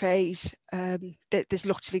cafes, there's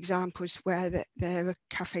lots of examples where there are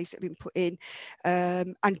cafes that have been put in,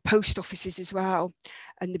 and post offices as well.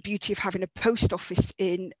 And the beauty of having a post office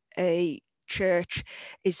in a church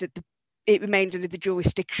is that it remains under the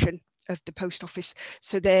jurisdiction of the post office,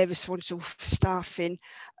 so they're responsible for staffing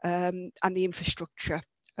and the infrastructure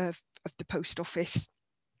of the post office.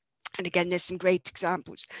 And again, there's some great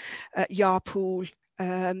examples at Yarpool,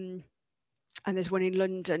 and there's one in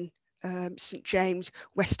London, St James,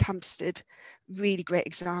 West Hampstead, really great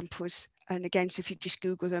examples. And again, so if you just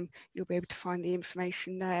Google them, you'll be able to find the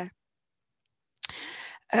information there.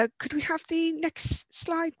 Could we have the next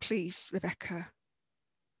slide, please, Rebecca?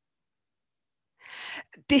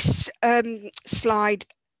 This slide,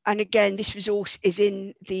 and again, this resource is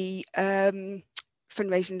in the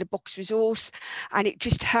Fundraising in the Box resource, and it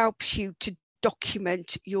just helps you to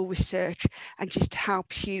document your research and just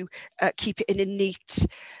helps you keep it in a neat,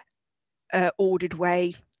 ordered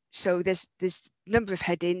way. So there's a number of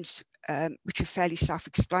headings which are fairly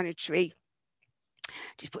self-explanatory.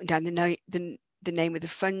 Just putting down the name of the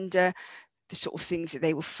funder, the sort of things that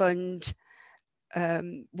they will fund,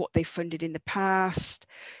 what they funded in the past,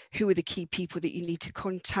 who are the key people that you need to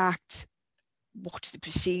contact, what's the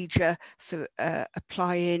procedure for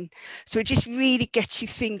applying. So it just really gets you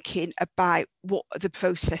thinking about what are the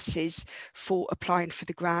processes for applying for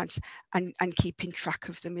the grants and keeping track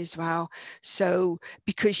of them as well. So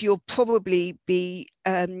because you'll probably be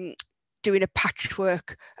doing a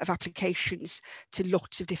patchwork of applications to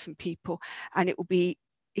lots of different people, and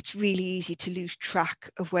it's really easy to lose track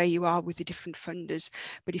of where you are with the different funders.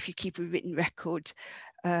 But if you keep a written record,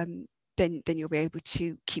 then you'll be able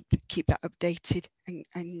to keep that updated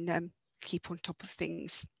and keep on top of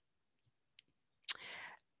things.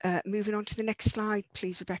 Moving on to the next slide,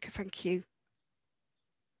 please, Rebecca. Thank you.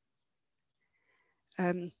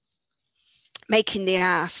 Making the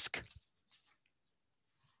ask.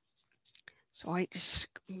 So I just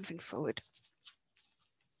moving forward.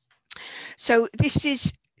 So this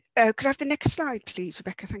is, could I have the next slide, please,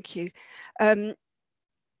 Rebecca? Thank you.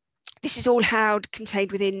 This is all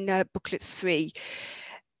contained within booklet 3.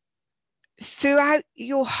 Throughout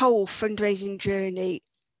your whole fundraising journey,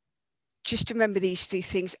 just remember these 3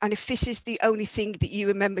 things. And if this is the only thing that you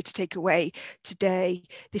remember to take away today,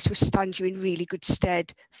 this will stand you in really good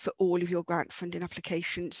stead for all of your grant funding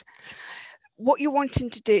applications. What you're wanting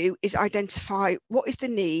to do is identify what is the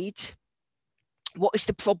need, what is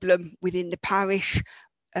the problem within the parish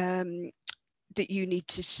that you need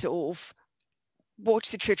to solve,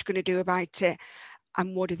 what's the church going to do about it,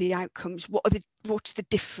 and what are the outcomes? What's the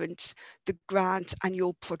difference the grant and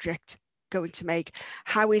your project going to make?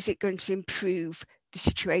 How is it going to improve the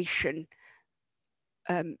situation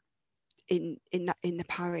in the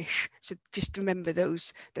parish? So just remember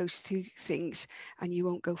those 2 things, and you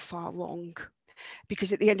won't go far wrong.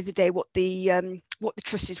 Because at the end of the day, what the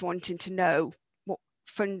trust is wanting to know, what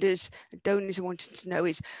funders and donors are wanting to know,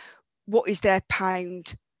 is what is their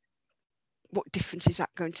pound. What difference is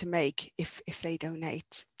that going to make if they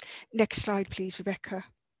donate? Next slide, please, Rebecca.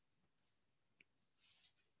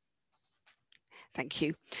 Thank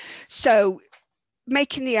you. So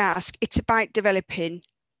making the ask, it's about developing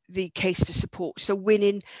the case for support. So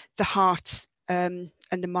winning the hearts and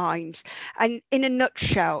the minds. And in a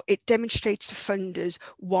nutshell, it demonstrates to funders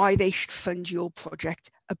why they should fund your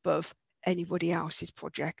project above anybody else's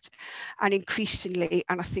project. And increasingly,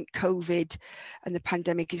 and I think COVID and the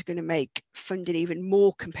pandemic is going to make funding even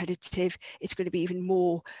more competitive. It's going to be even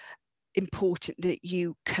more important that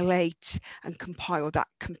you collate and compile that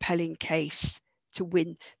compelling case to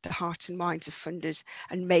win the hearts and minds of funders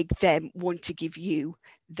and make them want to give you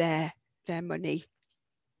their money.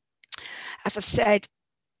 As I've said,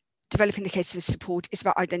 developing the case for support is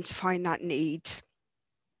about identifying that need,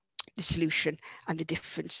 the solution, and the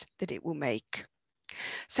difference that it will make.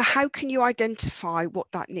 So how can you identify what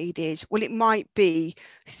that need is? Well, it might be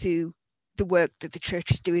through the work that the church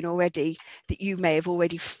is doing already, that you may have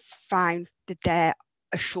already found that there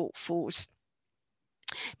are shortfalls.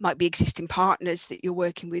 Might be existing partners that you're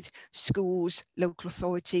working with, schools, local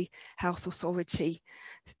authority, health authority,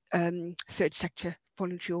 third sector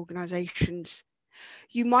voluntary organisations.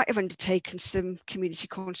 You might have undertaken some community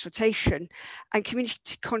consultation, and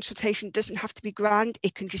community consultation doesn't have to be grand.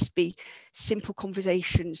 It can just be simple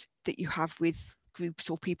conversations that you have with groups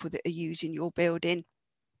or people that are using your building.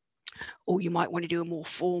 Or you might want to do a more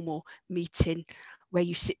formal meeting where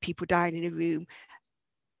you sit people down in a room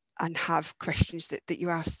and have questions that you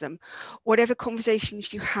ask them. Whatever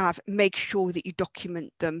conversations you have, make sure that you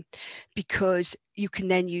document them, because you can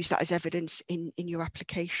then use that as evidence in your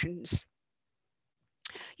applications.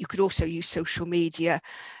 You could also use social media.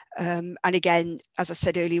 And again, as I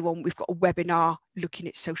said earlier on, we've got a webinar looking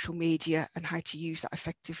at social media and how to use that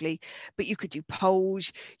effectively. But you could do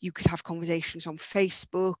polls, you could have conversations on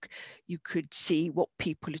Facebook, you could see what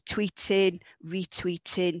people are tweeting,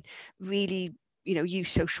 retweeting, really, you know,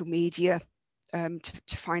 use social media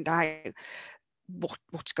to find out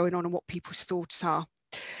what's going on and what people's thoughts are.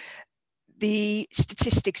 The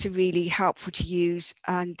statistics are really helpful to use,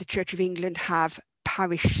 and the Church of England have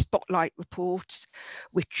parish spotlight reports,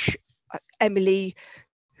 which Emily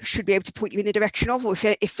should be able to point you in the direction of, or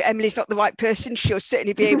if Emily's not the right person, she'll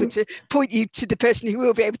certainly be able to point you to the person who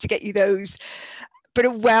will be able to get you those. But a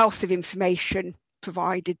wealth of information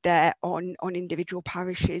provided there on individual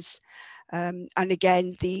parishes. And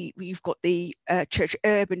again, you've got the Church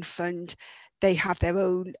Urban Fund. They have their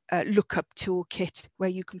own lookup toolkit where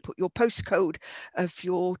you can put your postcode of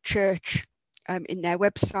your church in their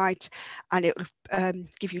website, and it will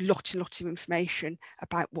give you lots and lots of information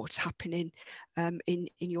about what's happening in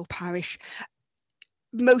your parish,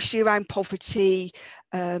 mostly around poverty,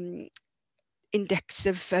 index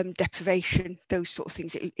of deprivation, those sort of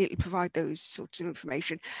things. It'll provide those sorts of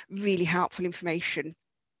information, really helpful information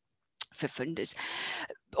for funders.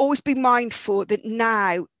 Always be mindful that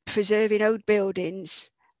now preserving old buildings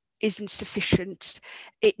isn't sufficient.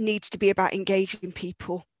 It needs to be about engaging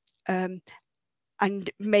people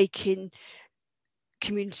and making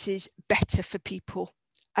communities better for people.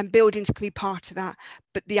 And buildings can be part of that,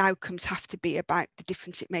 but the outcomes have to be about the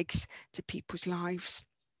difference it makes to people's lives.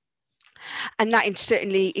 And that is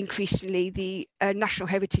certainly increasingly the National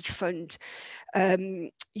Heritage Fund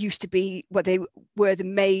used to be, well, they were the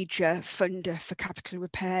major funder for capital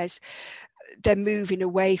repairs. They're moving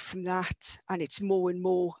away from that, and it's more and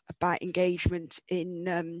more about engagement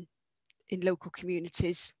in local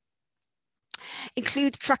communities.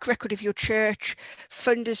 Include the track record of your church.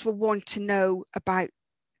 Funders will want to know about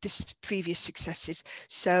this previous successes.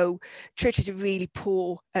 So churches are really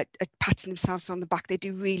poor at patting themselves on the back. They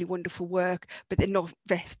do really wonderful work, but they're not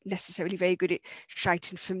necessarily very good at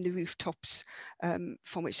shouting from the rooftops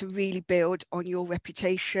from it. So really build on your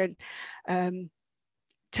reputation.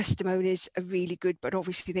 Testimonies are really good, but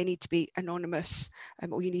obviously they need to be anonymous,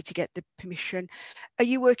 or you need to get the permission. Are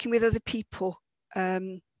you working with other people?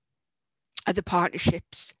 Other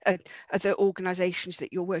partnerships, other organisations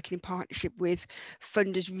that you're working in partnership with?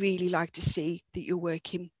 Funders really like to see that you're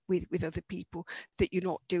working with other people, that you're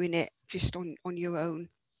not doing it just on your own.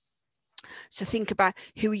 So think about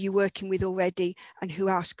who are you working with already and who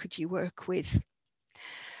else could you work with.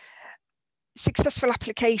 Successful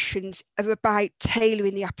applications are about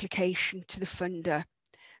tailoring the application to the funder.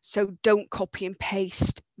 So don't copy and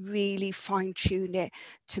paste, really fine tune it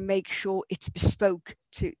to make sure it's bespoke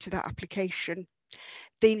to that application.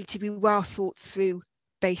 They need to be well thought through,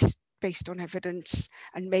 based on evidence,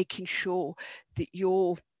 and making sure that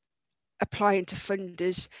you're applying to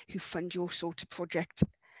funders who fund your sort of project.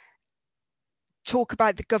 Talk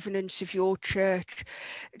about the governance of your church.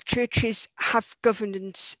 Churches have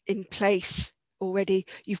governance in place already.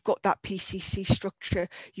 You've got that PCC structure,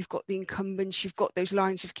 you've got the incumbents, you've got those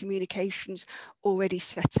lines of communications already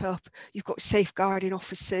set up, you've got safeguarding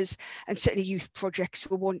officers, and certainly youth projects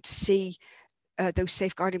will want to see those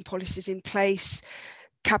safeguarding policies in place.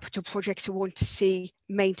 Capital projects will want to see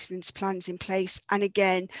maintenance plans in place, and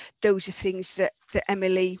again, those are things that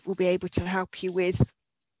Emily will be able to help you with.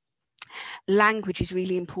 Language is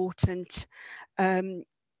really important. In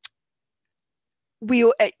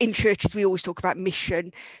churches, we always talk about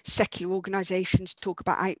mission. Secular organisations talk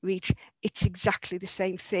about outreach. It's exactly the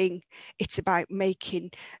same thing. It's about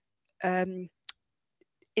making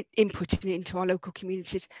inputting it into our local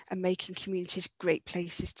communities and making communities great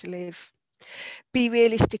places to live. Be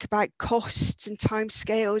realistic about costs and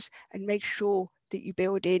timescales, and make sure that you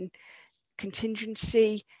build in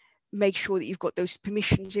contingency. Make sure that you've got those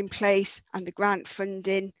permissions in place and the grant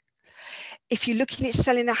funding. If you're looking at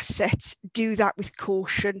selling assets, do that with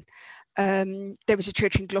caution. There was a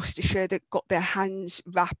church in Gloucestershire that got their hands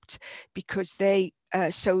wrapped because they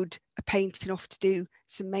sold a painting off to do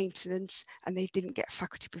some maintenance and they didn't get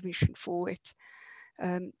faculty permission for it.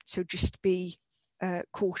 So just be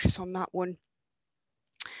cautious on that one.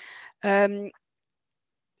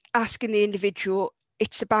 Asking the individual,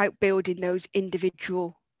 it's about building those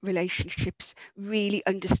individual relationships, really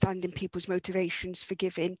understanding people's motivations for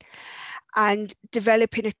giving, and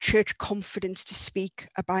developing a church confidence to speak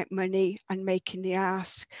about money and making the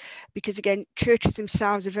ask. Because again, churches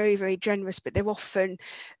themselves are very, very generous, but they're often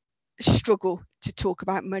struggle to talk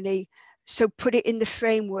about money. So put it in the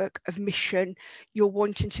framework of mission. You're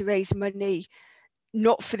wanting to raise money,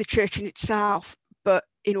 not for the church in itself, but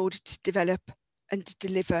in order to develop and to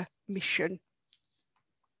deliver mission.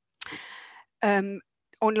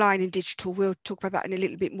 Online and digital, we'll talk about that in a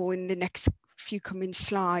little bit more in the next few coming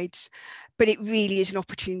slides, but it really is an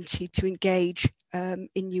opportunity to engage in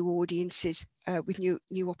new audiences with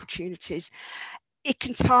new opportunities. It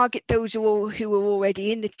can target those who are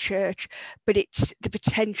already in the church, but it's the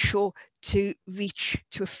potential to reach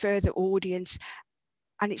to a further audience,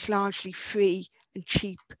 and it's largely free and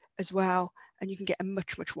cheap as well, and you can get a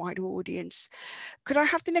much wider audience. Could I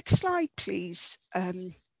have the next slide, please,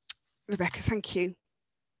 Rebecca? Thank you.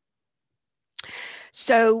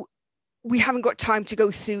 So we haven't got time to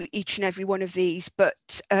go through each and every one of these,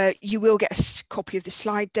 but you will get a copy of the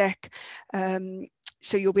slide deck,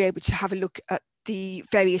 so you'll be able to have a look at the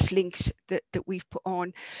various links that we've put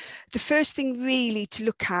on. The first thing really to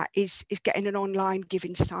look at is getting an online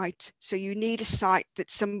giving site. So you need a site that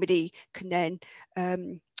somebody can then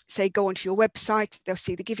say go onto your website, they'll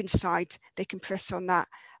see the giving site, they can press on that,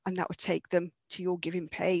 and that will take them to your giving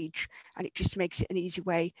page, and it just makes it an easy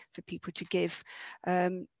way for people to give.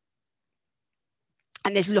 And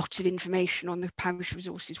there's lots of information on the Parish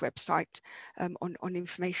Resources website on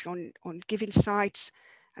information on giving sites.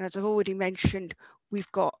 And as I've already mentioned,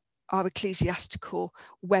 we've got our ecclesiastical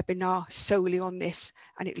webinar solely on this,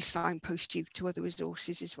 and it will signpost you to other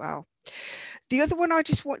resources as well. The other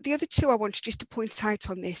two I wanted just to point out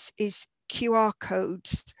on this is QR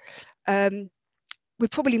codes. We're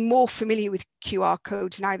probably more familiar with QR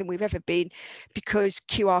codes now than we've ever been, because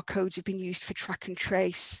QR codes have been used for track and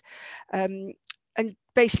trace. And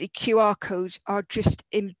basically QR codes are just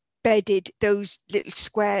embedded, those little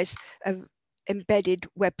squares of embedded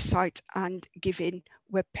website and giving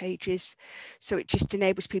web pages. So it just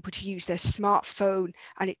enables people to use their smartphone,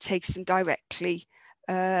 and it takes them directly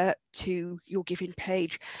to your giving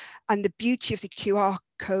page. And the beauty of the QR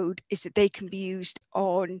code is that they can be used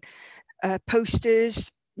on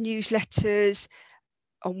posters, newsletters,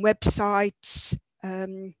 on websites.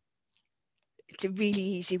 It's a really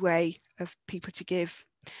easy way of people to give.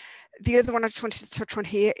 The other one I just wanted to touch on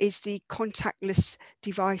here is the contactless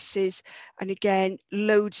devices. And again,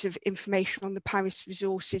 loads of information on the Parish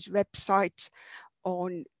Resources website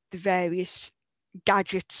on the various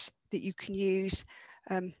gadgets that you can use.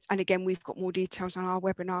 And again, we've got more details on our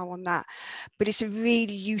webinar on that. But it's a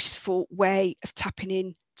really useful way of tapping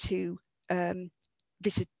into the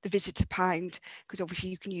visitor pound, because obviously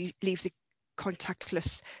you can leave the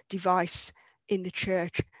contactless device in the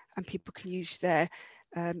church, and people can use their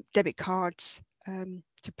debit cards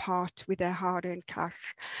to part with their hard-earned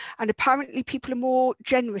cash. And apparently people are more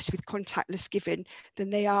generous with contactless giving than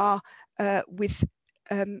they are with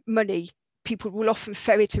money. People will often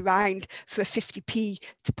ferret around for a 50p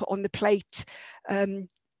to put on the plate,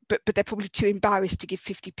 but they're probably too embarrassed to give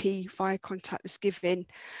 50p via contactless giving.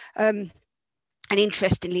 And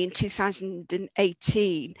interestingly, in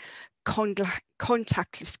 2018,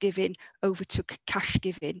 contactless giving overtook cash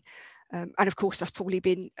giving. And of course, that's probably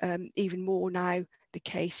been even more now the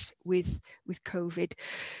case with COVID.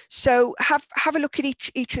 So have a look at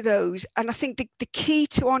each of those. And I think the key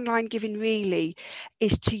to online giving really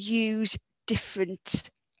is to use different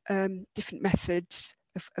methods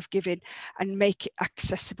of giving and make it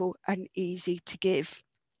accessible and easy to give.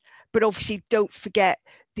 But obviously, don't forget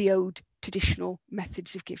the old traditional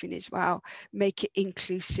methods of giving as well. Make it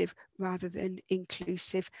inclusive rather than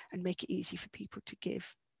inclusive, and make it easy for people to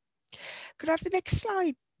give. Could I have the next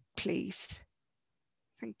slide, please?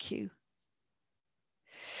 Thank you.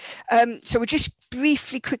 So we'll just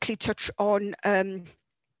quickly touch on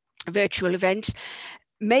virtual events.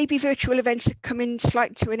 Maybe virtual events are coming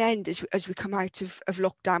slightly to an end as we come out of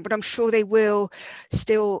lockdown, but I'm sure they will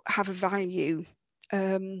still have a value.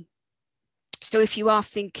 So if you are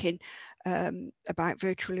thinking about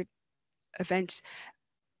virtual events,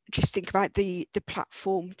 just think about the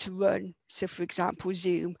platform to run. So for example,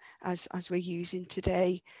 Zoom, as we're using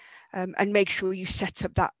today, and make sure you set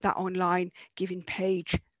up that online giving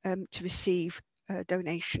page to receive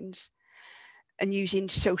donations, and using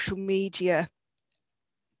social media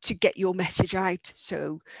to get your message out.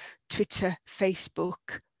 So Twitter,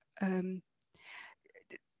 Facebook.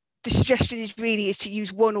 The suggestion is to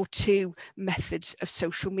use one or two methods of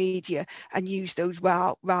social media and use those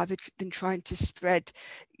well, rather than trying to spread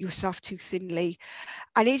yourself too thinly.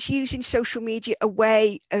 And is using social media a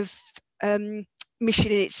way of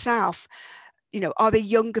mission in itself? You know, are there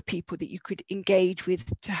younger people that you could engage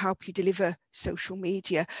with to help you deliver social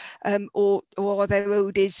media, or are there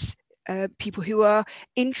oldies, people who are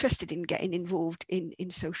interested in getting involved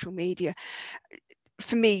in social media?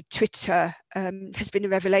 For me, Twitter has been a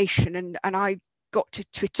revelation, and I got to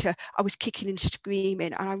Twitter, I was kicking and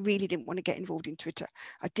screaming, and I really didn't want to get involved in Twitter.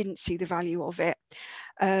 I didn't see the value of it.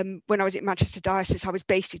 When I was at Manchester Diocese, I was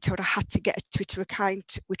basically told I had to get a Twitter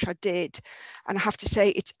account, which I did. And I have to say,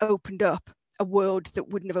 it's opened up a world that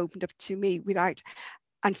wouldn't have opened up to me without.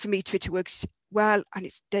 And for me, Twitter works well, and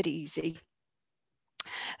it's dead easy.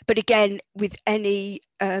 But again, with any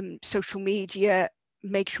social media,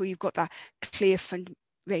 make sure you've got that clear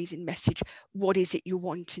fundraising message. What is it you're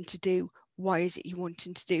wanting to do? Why is it you're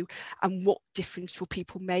wanting to do? And what difference will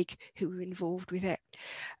people make who are involved with it?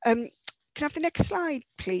 Can I have the next slide,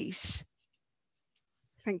 please?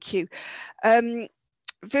 Thank you.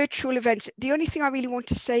 Virtual events. The only thing I really want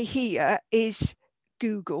to say here is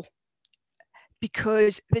Google,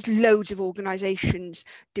 because there's loads of organisations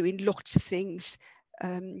doing lots of things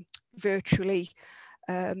virtually.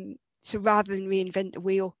 So rather than reinvent the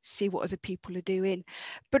wheel, see what other people are doing,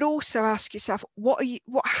 but also ask yourself, what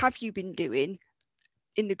have you been doing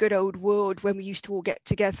in the good old world when we used to all get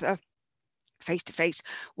together face to face?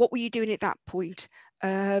 What were you doing at that point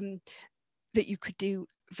that you could do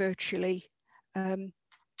virtually?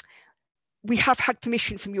 We have had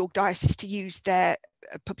permission from York Diocese to use their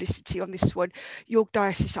publicity on this one. York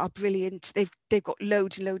Diocese are brilliant. They've got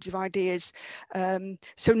loads and loads of ideas.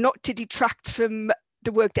 So not to detract from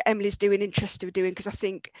the work that Emily's doing and Chester are doing, because I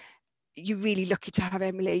think you're really lucky to have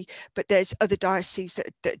Emily, but there's other dioceses that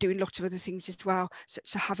are doing lots of other things as well.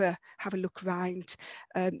 So have a look around.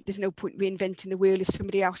 There's no point reinventing the wheel if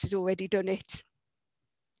somebody else has already done it.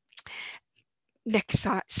 Next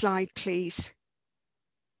slide, please.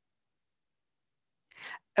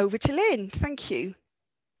 Over to Lynn, thank you.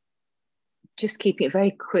 Just keeping it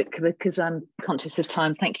very quick because I'm conscious of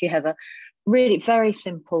time. Thank you, Heather. Really very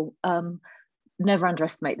simple. Never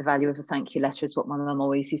underestimate the value of a thank you letter, is what my mum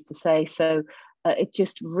always used to say. So it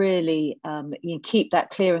just really, you keep that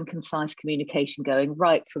clear and concise communication going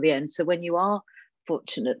right till the end. So when you are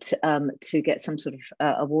fortunate to get some sort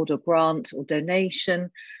of award or grant or donation,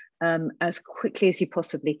 as quickly as you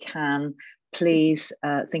possibly can, please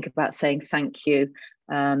think about saying thank you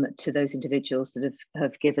to those individuals that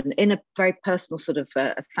have given in a very personal sort of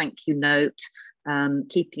a thank you note,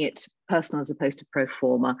 keeping it personal as opposed to pro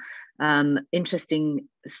forma. Interesting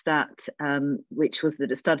stat, which was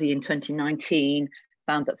that a study in 2019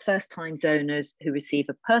 found that first-time donors who receive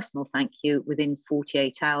a personal thank you within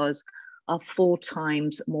 48 hours are 4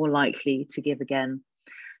 times more likely to give again.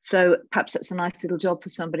 So perhaps that's a nice little job for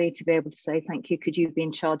somebody to be able to say, thank you, could you be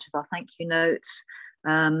in charge of our thank you notes?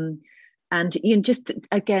 And you know, just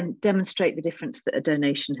again, demonstrate the difference that a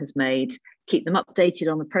donation has made, keep them updated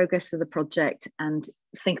on the progress of the project, and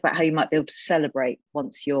think about how you might be able to celebrate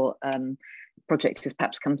once your project has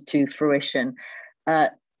perhaps come to fruition.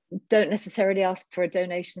 Don't necessarily ask for a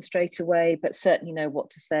donation straight away, but certainly know what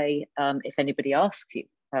to say if anybody asks you,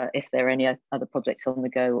 if there are any other projects on the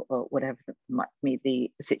go or whatever might be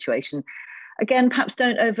the situation. Again, perhaps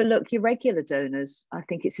don't overlook your regular donors. I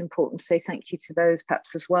think it's important to say thank you to those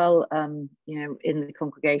perhaps as well, you know, in the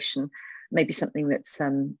congregation, maybe something that's,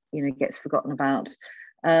 you know, gets forgotten about.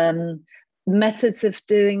 Methods of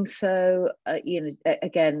doing so, you know,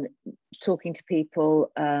 again, talking to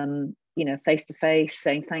people, you know, face to face,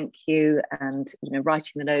 saying thank you, and, you know,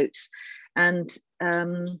 writing the notes, and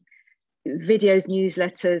videos,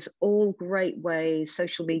 newsletters, all great ways,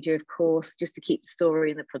 social media, of course, just to keep the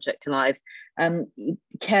story and the project alive.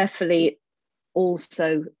 Carefully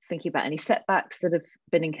also thinking about any setbacks that have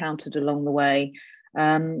been encountered along the way,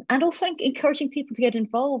 and also encouraging people to get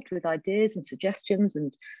involved with ideas and suggestions,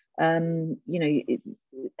 and you know,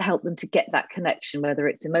 help them to get that connection, whether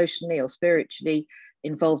it's emotionally or spiritually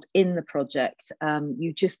involved in the project.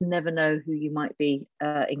 You just never know who you might be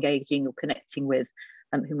engaging or connecting with,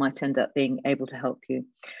 who might end up being able to help you.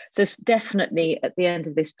 So definitely at the end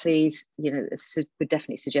of this, please, you know, would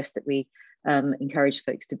definitely suggest that we encourage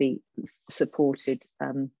folks to be supported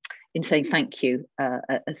in saying thank you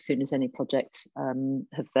as soon as any projects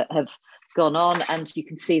have gone on. And you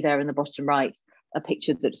can see there in the bottom right a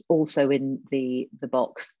picture that's also in the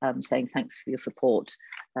box saying thanks for your support,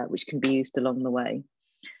 which can be used along the way.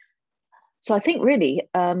 So I think really,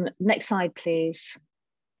 next slide, please.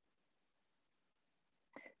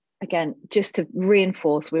 Again, just to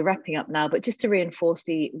reinforce, we're wrapping up now, but just to reinforce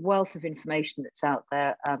the wealth of information that's out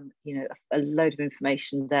there, you know, a load of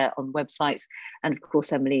information there on websites. And of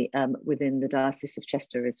course, Emily within the Diocese of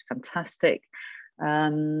Chester is fantastic.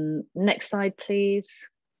 Next slide, please.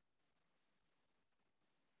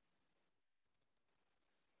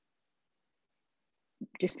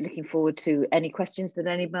 Just looking forward to any questions that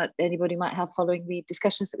anybody might have following the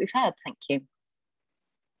discussions that we've had. Thank you.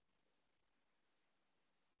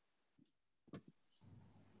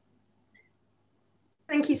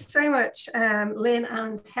 Thank you so much, Lynn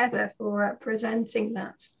and Heather, for presenting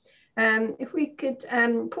that. If we could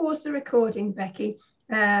pause the recording, Becky,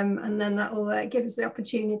 and then that will give us the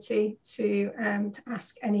opportunity to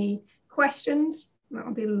ask any questions. That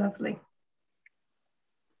would be lovely.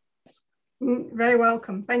 Very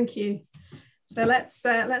welcome. Thank you. So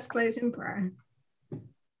let's close in prayer.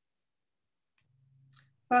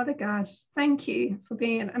 Father God, thank you for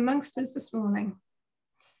being amongst us this morning.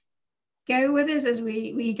 Go with us as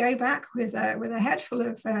we go back with a head full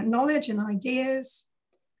of knowledge and ideas,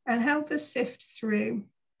 and help us sift through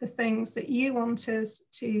the things that you want us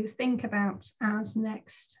to think about as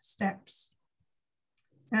next steps.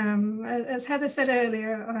 As Heather said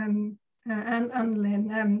earlier, and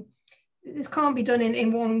Lynn, this can't be done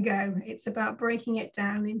in one go. It's about breaking it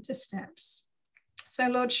down into steps. So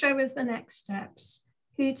Lord, show us the next steps,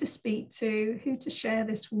 who to speak to, who to share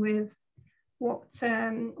this with,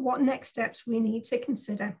 what next steps we need to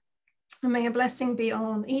consider. And may a blessing be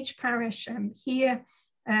on each parish here,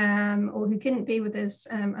 or who couldn't be with us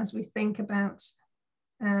as we think about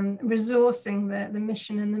resourcing the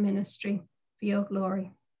mission and the ministry for your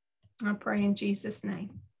glory. I pray in Jesus'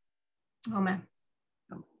 name. Amen.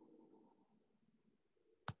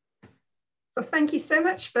 So thank you so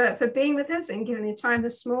much for being with us and giving your time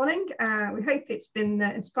this morning. We hope it's been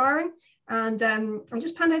inspiring. And I'll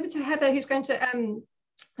just hand over to Heather, who's going to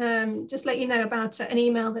just let you know about an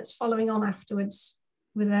email that's following on afterwards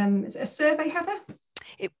with is it a survey, Heather?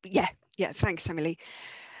 Yeah, thanks, Emily.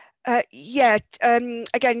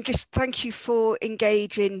 Again, just thank you for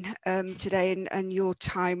engaging today and your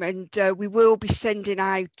time. And we will be sending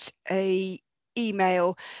out a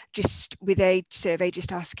email just with a survey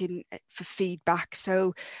just asking for feedback.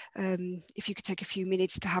 So if you could take a few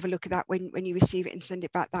minutes to have a look at that when you receive it and send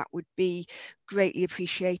it back, that would be greatly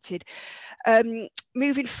appreciated.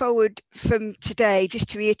 Moving forward from today, just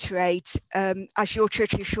to reiterate, as your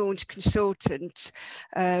church insurance consultant,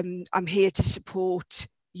 I'm here to support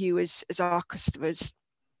you as our customers.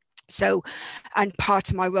 So, and part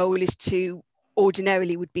of my role is to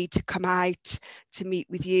ordinarily would be to come out to meet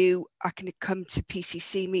with you. I can come to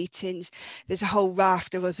PCC meetings. There's a whole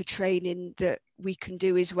raft of other training that we can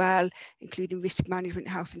do as well, including risk management,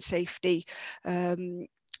 health and safety.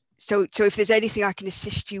 So if there's anything I can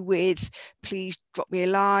assist you with, please drop me a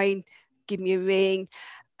line, give me a ring.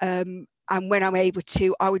 And when I'm able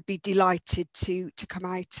to, I would be delighted to come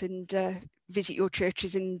out and visit your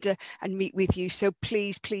churches and meet with you. So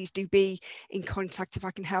please do be in contact if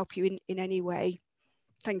I can help you in any way.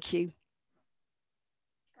 Thank you.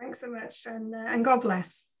 Thanks so much, and God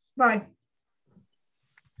bless. Bye.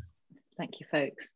 Thank you, folks.